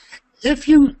to you. If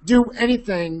you do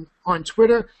anything on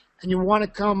Twitter and you want to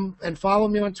come and follow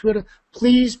me on Twitter,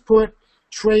 please put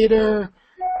Trader,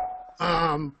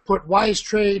 put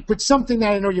WizeTrade, put something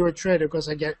that I know you're a trader, because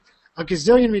I get a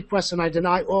gazillion requests, and I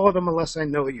deny all of them unless I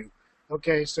know you.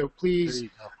 Okay, so please. There you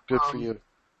go. Good for you.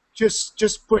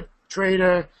 Just put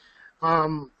Trader,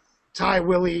 Willie,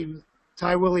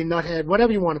 Nuthead,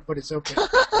 whatever you want to put, it's okay.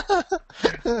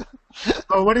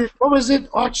 Oh, what was it?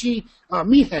 Archie,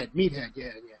 Meathead,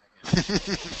 yeah.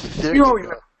 There You you always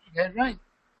go. remember Meathead, right?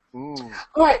 Ooh.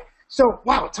 All right. So,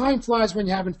 wow, time flies when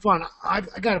you're having fun. I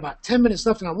got about 10 minutes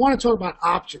left, and I want to talk about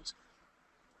options.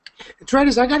 And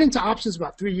traders, I got into options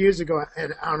about 3 years ago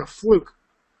on a fluke.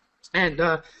 And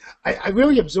I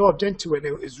really absorbed into it.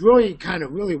 It was really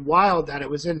really wild that it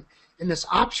was in this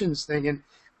options thing. And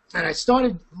I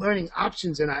started learning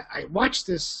options, and I watched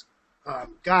this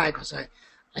guy, because I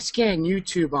scan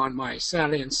YouTube on my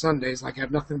Saturday and Sundays like I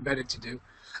have nothing better to do.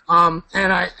 And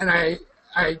I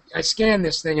scan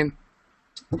this thing, and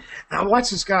I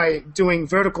watched this guy doing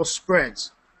vertical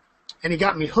spreads, and he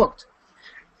got me hooked.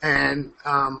 And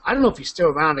I don't know if he's still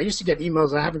around. I used to get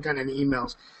emails. I haven't gotten any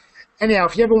emails. Anyhow,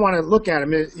 if you ever want to look at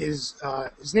him, his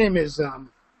name is, I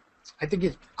think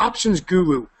it's Options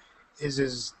Guru is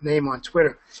his name on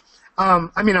Twitter.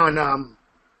 On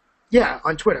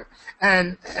Twitter.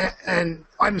 And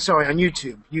I'm sorry, on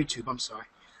YouTube, I'm sorry.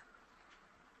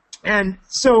 And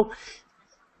so,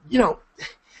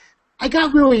 I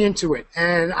got really into it,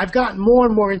 and I've gotten more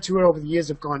and more into it over the years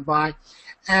that have gone by.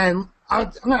 And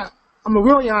I'm a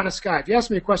really honest guy. If you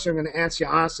ask me a question, I'm going to answer you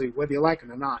honestly, whether you like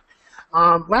it or not.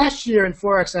 Last year in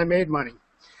Forex, I made money.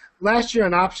 Last year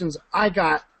in options, I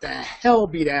got the hell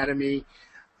beat out of me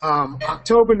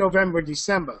October, November,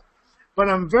 December. But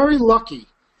I'm very lucky.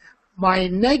 My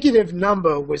negative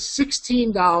number was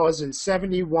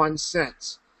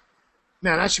 $16.71.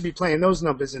 Man, I should be playing those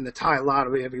numbers in the Thai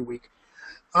lottery every week.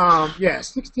 Yeah,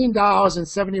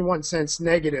 $16.71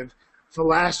 negative for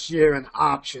last year in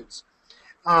options.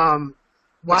 That's a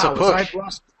Wow, so I've push.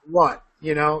 lost what?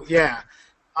 You know, yeah.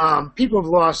 People have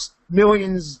lost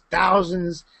millions,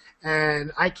 thousands,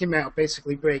 and I came out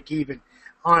basically break even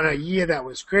on a year that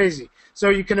was crazy. So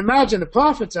you can imagine the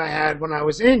profits I had when I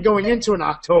was going into an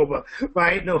October,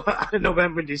 right? No,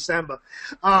 November, December.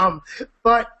 Um,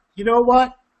 but you know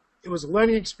what? It was a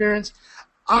learning experience.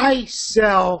 I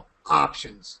sell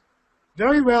options.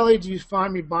 Very rarely do you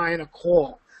find me buying a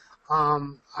call.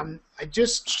 I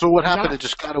just So what happened? It not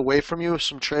just got away from you with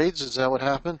some trades? Is that what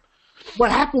happened?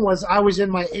 what happened was I was in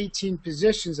my 18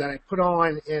 positions that I put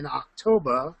on in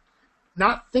October,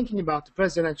 not thinking about the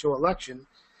presidential election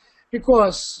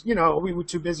because, you know, we were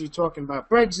too busy talking about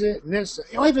Brexit and this,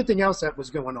 you know, everything else that was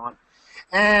going on.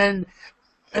 And,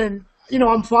 you know,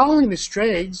 I'm following these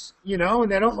trades, you know,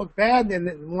 and they don't look bad.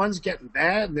 Then one's getting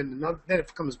bad, and then another, then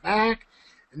it comes back,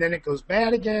 and then it goes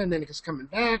bad again, and then it's coming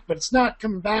back, but it's not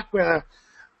coming back where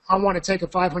I want to take a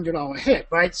 $500 hit,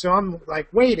 right? So I'm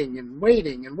like waiting and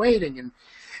waiting and waiting,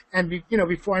 you know,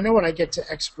 before I know it, I get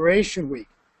to expiration week,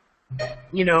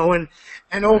 you know, and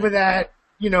Right. over that,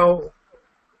 you know,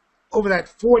 over that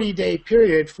 40-day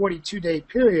period, 42-day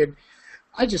period,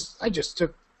 I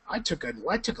took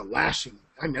a lashing.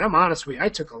 I mean, I'm honest with you, I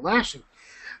took a lashing.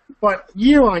 But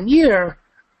year on year,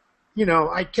 you know,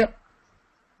 I kept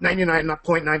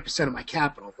 99.9% of my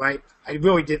capital, right? I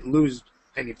really didn't lose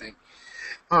anything.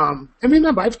 And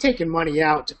remember, I've taken money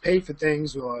out to pay for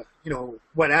things or, you know,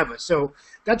 whatever. So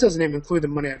that doesn't even include the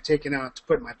money I've taken out to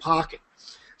put in my pocket.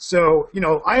 So, you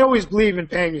know, I always believe in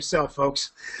paying yourself,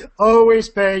 folks. Always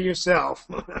pay yourself.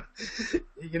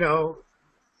 You know,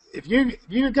 if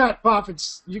you got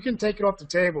profits, you can take it off the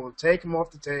table. Take them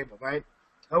off the table, right?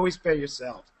 Always pay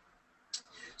yourself.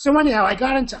 So anyhow, I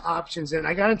got into options and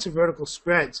I got into vertical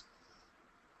spreads.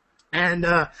 And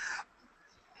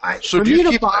So for do you me to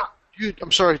keep? buy,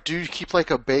 I'm sorry. Do you keep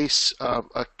like a base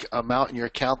amount in your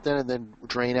account then, and then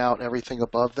drain out everything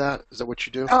above that? Is that what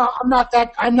you do? I'm not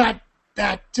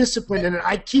that disciplined in it.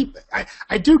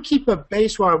 I do keep a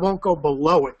base where I won't go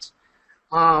below it.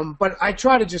 But I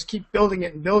try to just keep building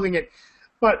it and building it.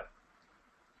 But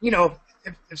you know,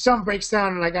 if something breaks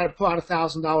down and I got to pull out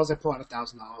 $1,000, I pull out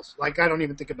 $1,000. Like I don't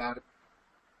even think about it.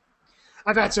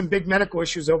 I've had some big medical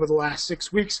issues over the last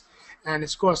 6 weeks, and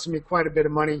it's costing me quite a bit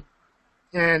of money.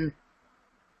 And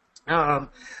um,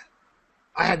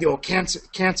 I had the old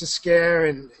cancer scare,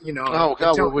 and you know, Oh they God.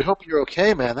 Well, tell we hope you're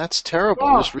okay, man. That's terrible.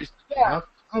 oh Just recently, yeah,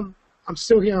 huh? I'm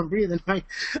still here and breathing. Right?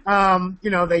 You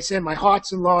know, they say my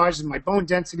heart's enlarged and my bone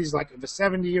density is like of a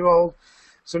 70-year-old.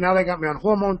 So now they got me on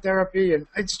hormone therapy, and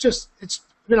it's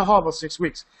been a horrible 6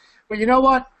 weeks. But you know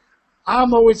what?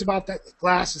 I'm always about that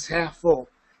glass is half full.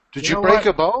 Did You you know break what?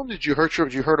 a bone? Did you hurt your?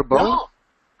 Did you hurt a bone? No,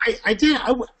 I did.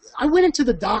 I went into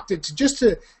the doctor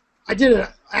I did an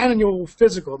annual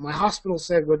physical. My hospital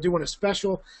said we're doing a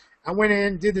special. I went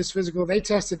in, did this physical. They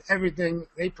tested everything.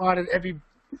 They prodded every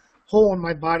hole in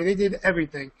my body. They did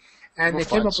everything, and We'll they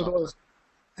came find up with all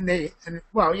something. this. And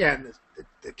well, yeah, and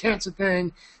the cancer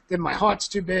thing. Then my heart's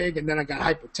too big, and then I got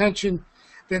hypertension.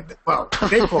 Then well,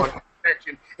 they call it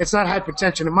hypertension. It's not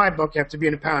hypertension in my book. You have to be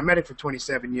a paramedic for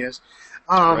 27 years.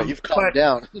 Right. You've calmed But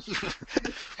down.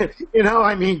 you know,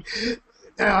 I mean,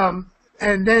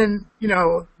 and then you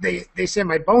know they say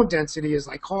my bone density is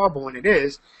like horrible, and it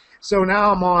is. So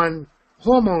now I'm on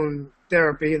hormone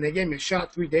therapy, and they gave me a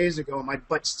shot 3 days ago, and my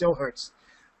butt still hurts.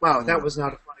 Wow, that Mm. was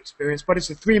not a fun experience, but it's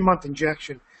a 3 month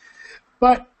injection.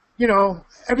 But you know,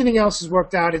 everything else has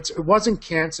worked out. It wasn't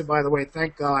cancer, by the way,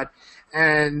 thank God.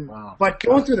 And Wow. but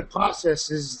going God. through the process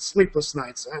is sleepless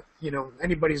nights. You know,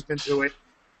 anybody who's been through it,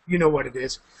 you know what it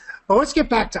is. But let's get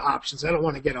back to options. I don't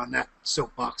want to get on that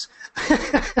soapbox.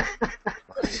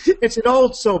 It's an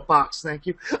old soapbox, thank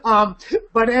you.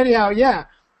 But anyhow, yeah,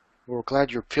 Well, we're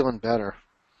glad you're feeling better.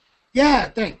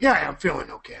 yeah, I'm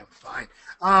feeling okay. I'm fine.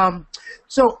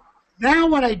 So now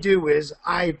what I do is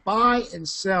I buy and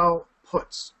sell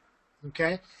puts,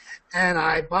 okay, and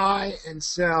I buy and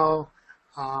sell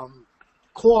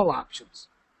call options,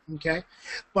 okay,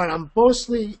 but I'm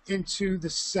mostly into the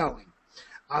selling.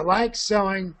 I like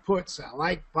selling puts. I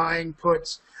like buying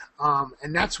puts,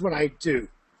 and that's what I do.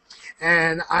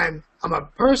 And I'm a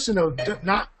person of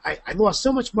not. I lost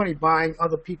so much money buying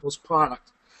other people's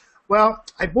product. Well,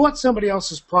 I bought somebody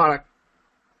else's product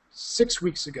 6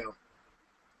 weeks ago,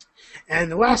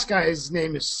 and the last guy's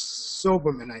name is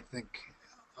Soberman, I think.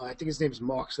 I think his name is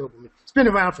Mark Soberman. It's been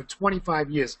around for 25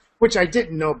 years, which I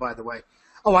didn't know, by the way.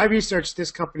 Oh, I researched this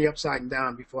company upside and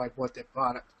down before I bought their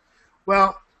product.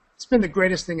 Well, it's been the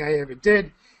greatest thing I ever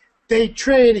did. They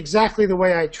trade exactly the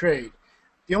way I trade.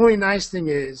 The only nice thing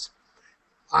is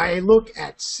I look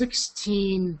at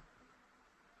 16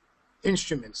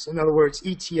 instruments, in other words,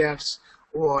 ETFs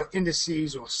or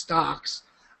indices or stocks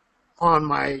on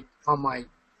my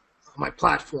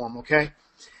platform, okay?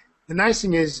 The nice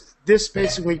thing is this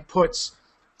basically puts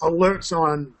alerts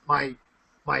on my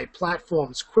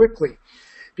platforms quickly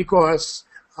because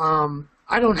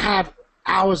I don't have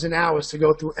hours and hours to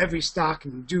go through every stock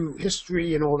and do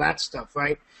history and all that stuff,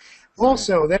 right?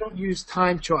 Also, they don't use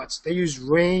time charts. They use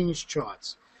range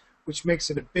charts, which makes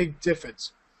it a big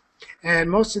difference. And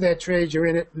most of their trades, you're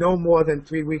in it no more than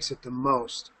 3 weeks at the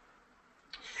most.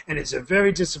 And it's a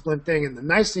very disciplined thing. And the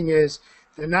nice thing is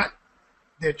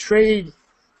they're trade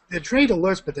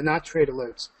alerts, but they're not trade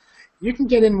alerts. You can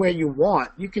get in where you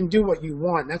want. You can do what you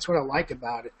want. That's what I like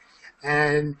about it.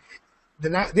 And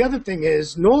the other thing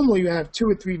is, normally you have 2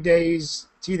 or 3 days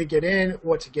to either get in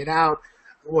or to get out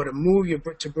or to move you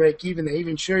to break even. They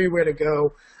even show you where to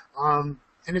go.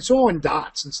 And it's all in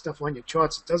dots and stuff on your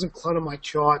charts. It doesn't clutter my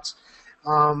charts.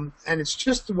 And it's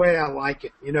just the way I like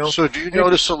it, you know. So do you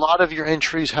notice a lot of your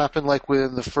entries happen like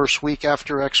within the first week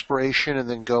after expiration and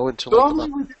then go into like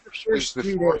normally within the first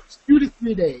 3 days, 2 to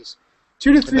 3 days.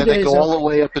 2 to 3 days. And then days. They go all the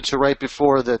way up into right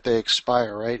before that they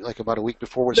expire, right? Like about a week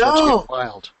before when it starts getting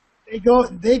filed.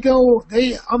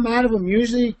 I'm out of them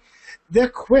usually. They're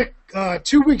quick.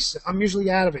 2 weeks, I'm usually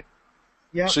out of it.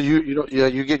 Yeah. So you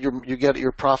get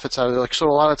your profits out of it. Like, so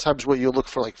a lot of times what you look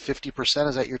for like 50%,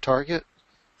 is that your target?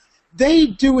 They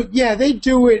do it. Yeah, they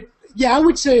do it. Yeah, I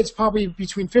would say it's probably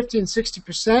between 50 and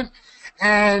 60%.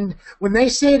 And when they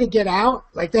say to get out,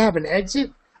 like they have an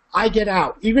exit, I get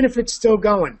out, even if it's still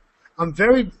going.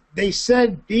 They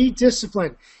said be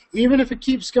disciplined. Even if it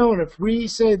keeps going, if we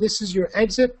say this is your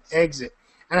exit, exit.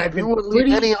 And I've been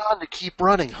leave any on to keep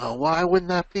running, huh? Why wouldn't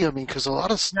that be? I mean, because a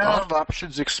lot of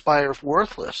options expire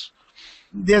worthless.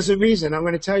 There's a reason. I'm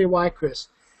going to tell you why, Chris.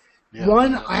 Yeah,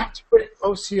 One, I have to put in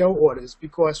OCO orders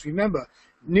because, remember,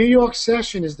 New York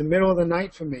session is the middle of the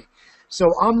night for me. So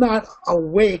I'm not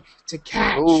awake to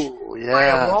catch. Oh,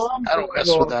 yeah. I don't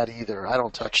mess with that either. I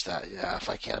don't touch that. Yeah, if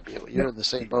I can't be able. You're in the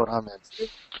same boat I'm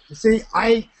in. See,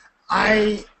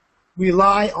 I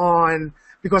rely on,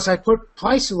 because I put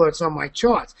price alerts on my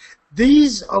charts.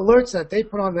 These alerts that they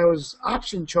put on those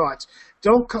option charts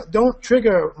don't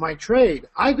trigger my trade.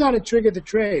 I got to trigger the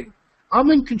trade.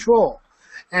 I'm in control.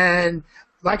 And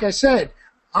like I said,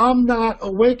 I'm not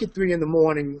awake at 3 in the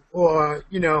morning or,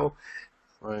 you know,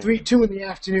 right. 2 in the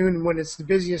afternoon when it's the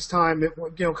busiest time, you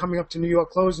know, coming up to New York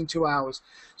close in 2 hours.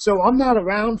 So I'm not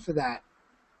around for that.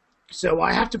 So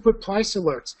I have to put price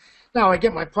alerts. Now, I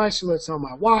get my price alerts on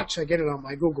my watch. I get it on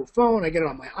my Google phone. I get it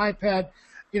on my iPad.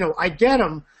 You know, I get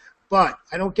them, but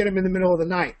I don't get them in the middle of the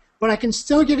night. But I can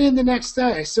still get in the next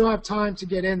day. I still have time to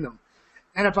get in them.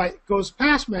 And if it goes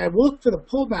past me, I will look for the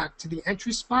pullback to the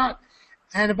entry spot.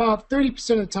 And about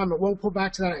 30% of the time, it won't pull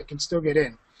back to that. I can still get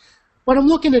in. But I'm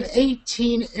looking at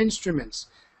 18 instruments.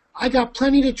 I got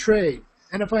plenty to trade.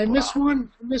 And if I miss one,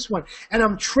 I miss one. And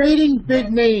I'm trading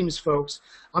big names, folks.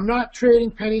 I'm not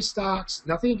trading penny stocks.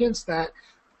 Nothing against that.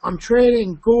 I'm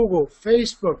trading Google,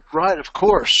 Facebook. Right, of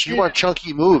course. You want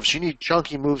chunky moves. You need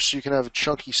chunky moves so you can have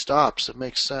chunky stops. It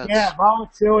makes sense. Yeah,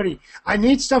 volatility. I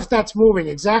need stuff that's moving.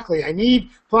 Exactly. I need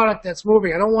product that's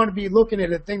moving. I don't want to be looking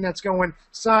at a thing that's going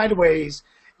sideways,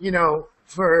 you know,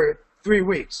 for 3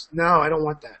 weeks. No, I don't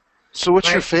want that. So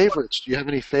what's your favorites? Do you have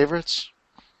any favorites?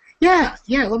 Yeah.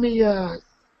 Let me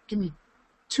give me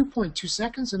 2.2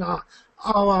 seconds, and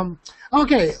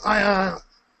okay.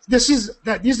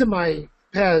 These are my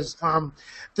pairs.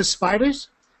 The Spiders,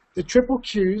 the Triple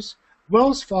Qs,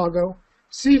 Wells Fargo,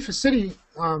 C for City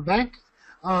Bank,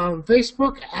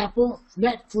 Facebook, Apple,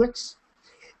 Netflix,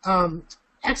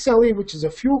 XLE, which is a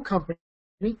fuel company,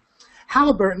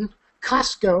 Halliburton,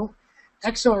 Costco,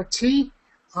 XRT,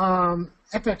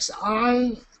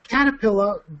 FXI,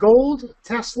 Caterpillar, Gold,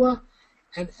 Tesla,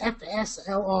 and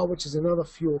FSLR, which is another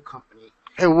fuel company.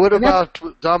 Hey, what about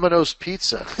Domino's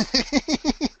Pizza?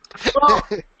 Well,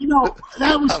 you know,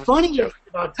 that was funny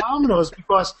about Domino's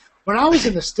because when I was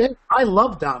in the States, I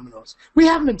love Domino's. We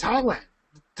have them in Thailand.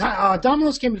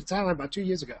 Domino's came to Thailand about 2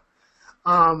 years ago.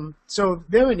 So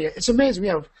they're in here. It's amazing. We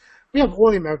have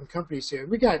all the American companies here.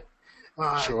 We got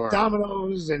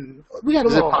Domino's, and we got.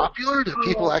 Is it popular? Do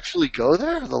people actually go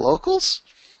there? The locals?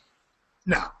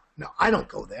 No, I don't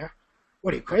go there.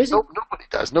 What, are you crazy? No, nobody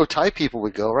does. No Thai people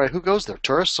would go, right? Who goes there?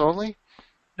 Tourists only?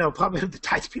 No, probably the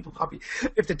Thai people.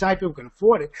 If the Thai people can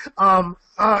afford it.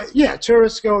 Yeah,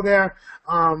 tourists go there.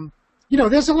 You know,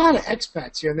 there's a lot of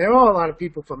expats here, and there are a lot of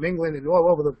people from England and all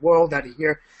over the world that are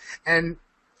here, and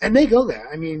they go there.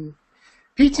 I mean,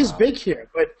 Pizza's Wow. big here,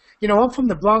 but you know, I'm from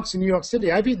the Bronx in New York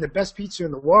City. I've eaten the best pizza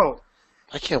in the world.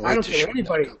 I can't I wait don't to care what short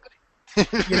that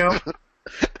anybody, you know,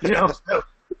 company. so,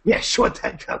 yeah, short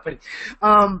that company.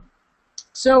 Um,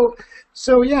 so,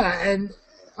 so yeah, and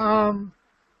um,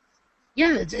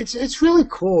 yeah, it's really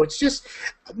cool. It's just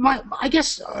I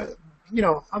guess you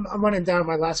know, I'm running down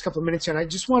my last couple of minutes here, and I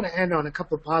just want to end on a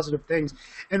couple of positive things.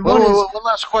 And Well, one is, one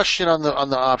last question on the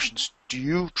options. Do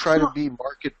you try to sure, be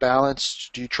market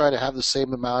balanced? Do you try to have the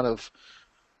same amount of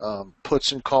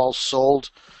puts and calls sold?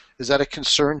 Is that a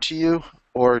concern to you,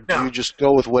 or do no. you just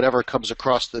go with whatever comes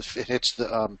across the it hits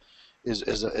the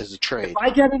is a If trade? I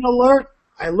get an alert,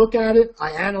 I look at it,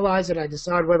 I analyze it, I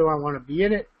decide whether I want to be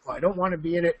in it or I don't want to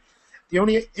be in it. The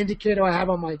only indicator I have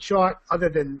on my chart, other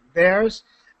than theirs,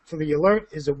 for the alert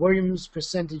is a Williams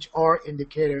percentage R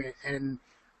indicator, and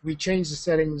we changed the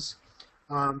settings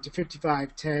to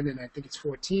 5510, and I think it's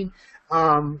 14.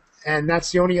 And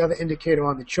that's the only other indicator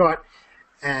on the chart,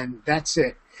 and that's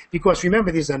it. Because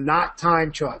remember, these are not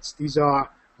time charts; these are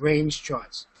range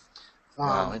charts.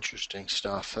 Wow, Um, interesting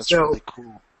stuff. That's so really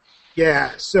cool.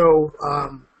 yeah, so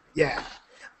yeah.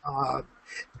 Uh,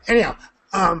 anyhow,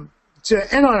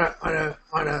 to end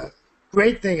on a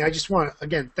great thing, I just want to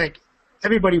again thank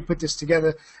everybody who put this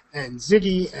together, and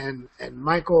Ziggy and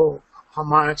Michael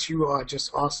Harmonix. You are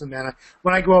just awesome, man.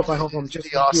 When I grow up, I hope I'm just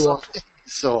Pretty like you awesome. are.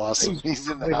 He's so awesome. He's He's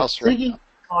in the unbelievable. house right now. Ziggy,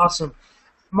 awesome.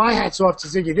 My hat's off to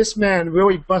Ziggy. This man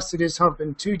really busted his hump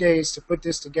in 2 days to put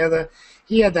this together.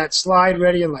 He had that slide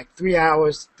ready in like 3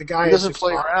 hours. The guy He is doesn't just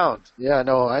play awesome. around. Yeah,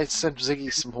 no, I sent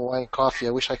Ziggy some Hawaiian coffee. I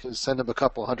wish I could send him a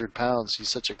couple £100. He's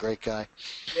such a great guy.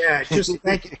 Yeah, just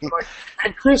thank you so much.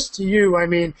 And Chris, to you, I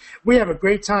mean, we have a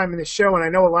great time in the show, and I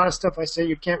know a lot of stuff I say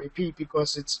you can't repeat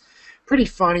because it's pretty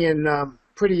funny and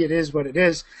pretty it is what it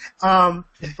is.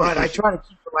 But I try to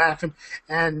keep you laughing.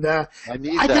 And I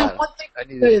need I got that. one thing I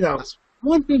to need say, it. though.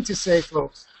 One thing to say,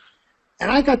 folks, and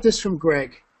I got this from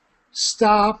Greg.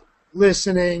 Stop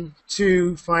listening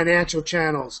to financial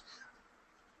channels.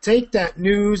 Take that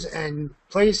news and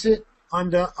place it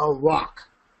under a rock,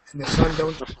 and the sun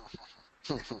don't.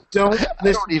 Don't I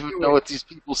listen don't even to know it. what these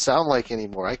people sound like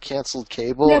anymore. I canceled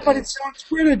cable Yeah, but and it's on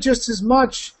Twitter just as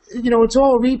much. You know, it's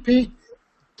all repeat.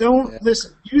 Don't yeah,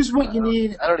 listen. Use what you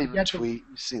need. I don't And even get the. tweet.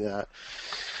 You see that?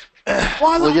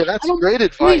 Well, Well, yeah, I that's don't great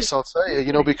tweet. advice. I'll tell you.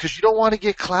 You know, because you don't want to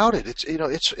get clouded. It's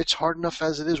it's hard enough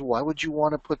as it is. Why would you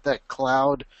want to put that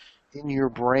cloud in your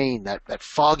brain, that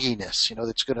fogginess? You know,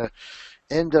 that's going to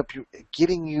end up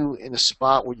getting you in a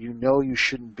spot where you know you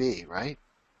shouldn't be. Right?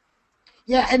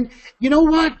 Yeah, and you know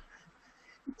what?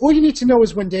 All you need to know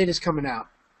is when data's coming out.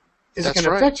 Is it That's going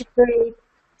to right. affect your trade,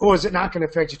 or is it not going to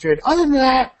affect your trade? Other than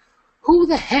that, who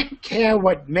the heck care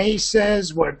what May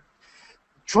says, what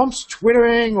Trump's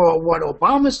twittering, or what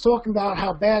Obama's talking about,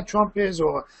 how bad Trump is,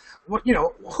 or what, you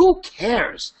know, who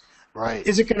cares? Right.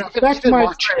 Is it going to Even affect even my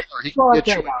Mark trade? Chandler, he can Sort get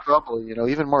you that in out. trouble. You know,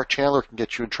 even Mark Chandler can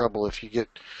get you in trouble if you get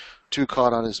too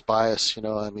caught on his bias. You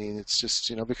know, I mean, it's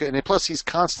just because and plus he's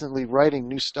constantly writing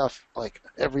new stuff like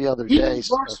every other He day.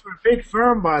 So, works for a big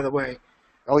firm, by the way.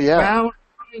 oh yeah, Brown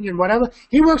and whatever.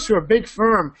 He works for a big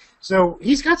firm, so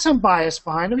he's got some bias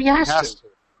behind him. He he has to. has to.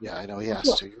 Yeah, I know he has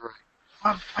to. You're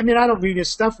right. I mean, I don't read his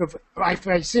stuff. If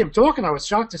I see him talking, I was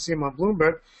shocked to see him on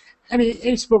Bloomberg, and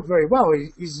he spoke very well.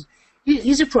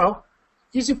 He's a pro.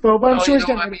 He's a pro, but I'm Well, sure you he's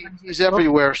know, got. I mean, he's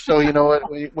everywhere. So you know what?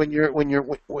 When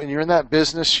you're in that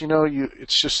business, you know,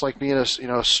 it's just like being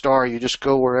a star. You just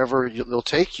go wherever they'll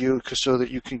take you, so that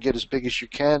you can get as big as you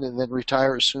can, and then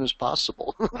retire as soon as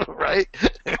possible. Right?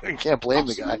 You can't blame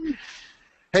the guy. Absolutely.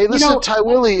 Hey, You listen, know, Ty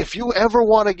Willie, if you ever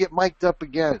want to get mic'd up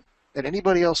again, and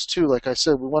anybody else too, like I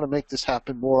said, we want to make this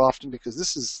happen more often because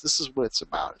this is what it's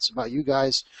about. It's about you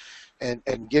guys and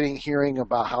hearing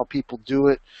about how people do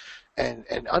it and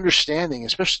understanding,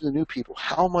 especially the new people,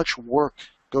 how much work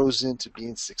goes into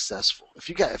being successful.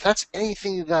 If that's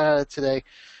anything you got out of today,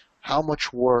 how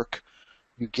much work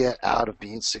you get out of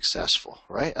being successful,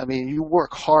 right? I mean, you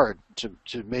work hard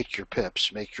to make your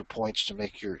pips, make your points, to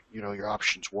make your your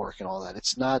options work and all that.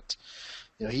 It's not,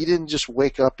 he didn't just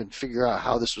wake up and figure out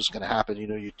how this was going to happen.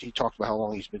 He talked about how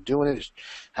long he's been doing it,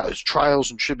 how his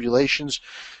trials and tribulations.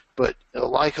 But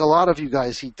like a lot of you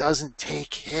guys, he doesn't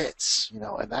take hits,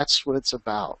 and that's what it's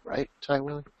about, right, Ty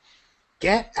Willie?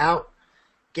 get out.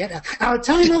 Get out. I'll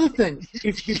tell you another thing.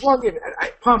 Before I leave, I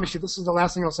promise you, this is the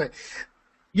last thing I'll say.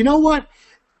 You know what?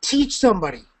 Teach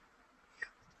somebody.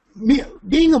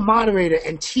 Being a moderator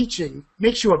and teaching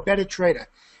makes you a better trader.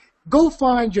 Go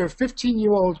find your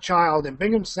 15-year-old child and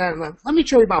bring him to let me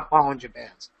show you about Bollinger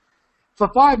Bands for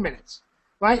 5 minutes,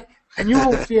 right? And you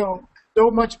will feel so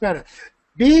much better.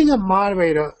 Being a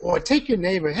moderator, or take your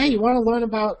neighbor, hey, you want to learn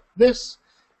about this?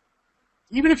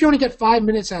 Even if you only get 5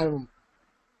 minutes out of them,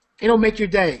 it'll make your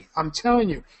day. I'm telling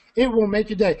you, it will make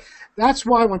your day. That's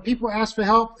why when people ask for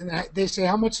help and they say,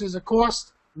 how much does it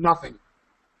cost? Nothing.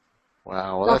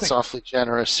 Wow, well, that's Nothing. awfully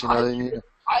generous.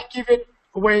 I give it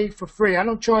away for free. I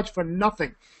don't charge for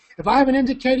nothing. If I have an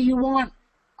indicator you want,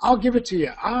 I'll give it to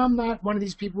you. I'm not one of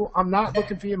these people. I'm not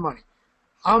looking for your money.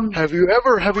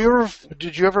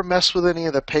 Did you ever mess with any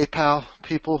of the PayPal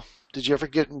people? Did you ever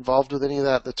get involved with any of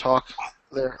that, the talk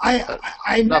there?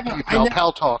 Not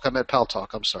Pal Talk. I meant Pal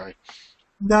Talk. I'm sorry.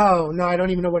 No, I don't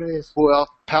even know what it is. Well,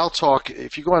 Pal Talk,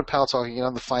 if you go on Pal Talk and get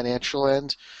on the financial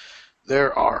end,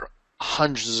 there are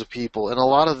hundreds of people, and a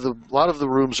lot of the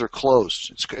rooms are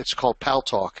closed. It's called Pal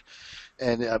Talk,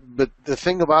 and but the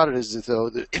thing about it is that though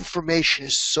the information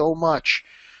is so much,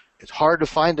 it's hard to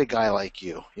find a guy like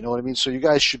you. You know what I mean? So you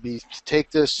guys should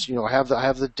take this. I have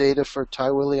the data for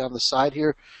Willie on the side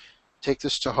here. Take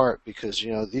this to heart because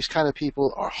these kind of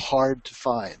people are hard to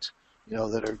find.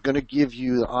 That are going to give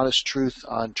you the honest truth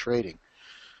on trading.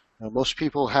 Most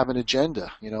people have an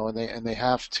agenda, and they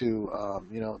have to,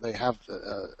 they have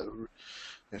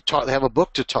they have a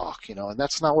book to talk, and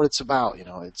that's not what it's about.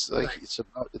 It's like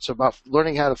right. It's about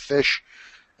learning how to fish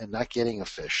and not getting a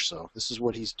fish. So this is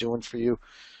what he's doing for you.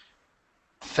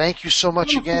 Thank you so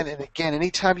much again. And again,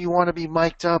 anytime you want to be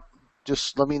mic'd up,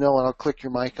 just let me know and I'll click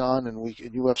your mic on, and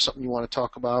you have something you want to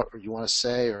talk about or you want to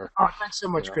say, or thanks so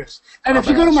much, Chris. And if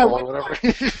you go to my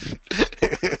website,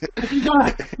 if you go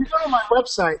to my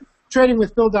website,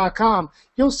 tradingwithbill.com,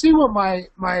 you'll see what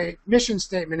my mission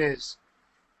statement is: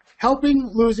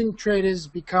 helping losing traders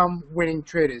become winning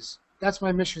traders. That's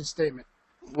my mission statement.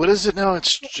 What is it now?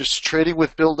 It's just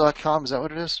tradingwithbill.com. Is that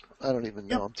what it is? I don't even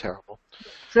know. Yep. I'm terrible.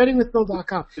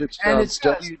 Tradingwithbill.com. It's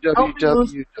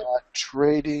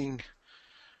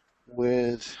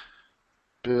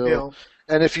www.tradingwithbill.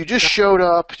 And if you just showed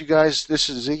up, you guys, this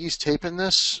is Ziggy's taping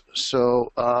this,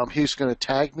 so he's going to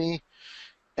tag me,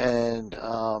 and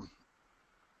there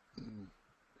we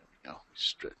go.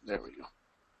 There we go.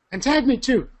 And tag me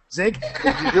too, Zig.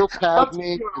 He'll tag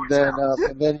me,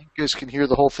 and then you guys can hear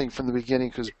the whole thing from the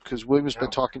beginning because William's been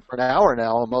talking for an hour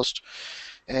now almost.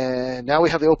 And now we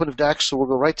have the open of decks, so we'll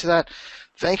go right to that.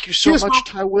 Thank you so much,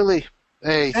 Ty Willie.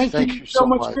 Hey, thank you so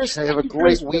much. Chris. Hey, have a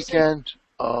great weekend.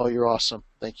 Oh, you're awesome.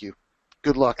 Thank you.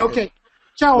 Good luck. Okay.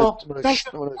 Ciao. Thanks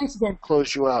again.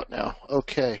 Close you out now.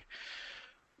 Okay.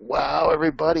 Wow,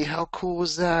 everybody. How cool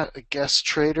was that? A guest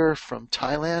trader from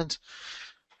Thailand.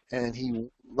 And he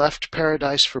left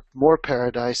paradise for more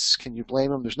paradise. Can you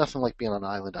blame him? There's nothing like being on an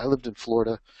island. I lived in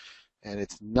Florida, and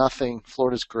it's nothing.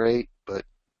 Florida's great, but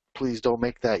please don't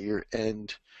make that your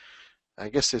end. I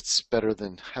guess it's better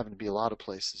than having to be a lot of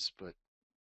places, but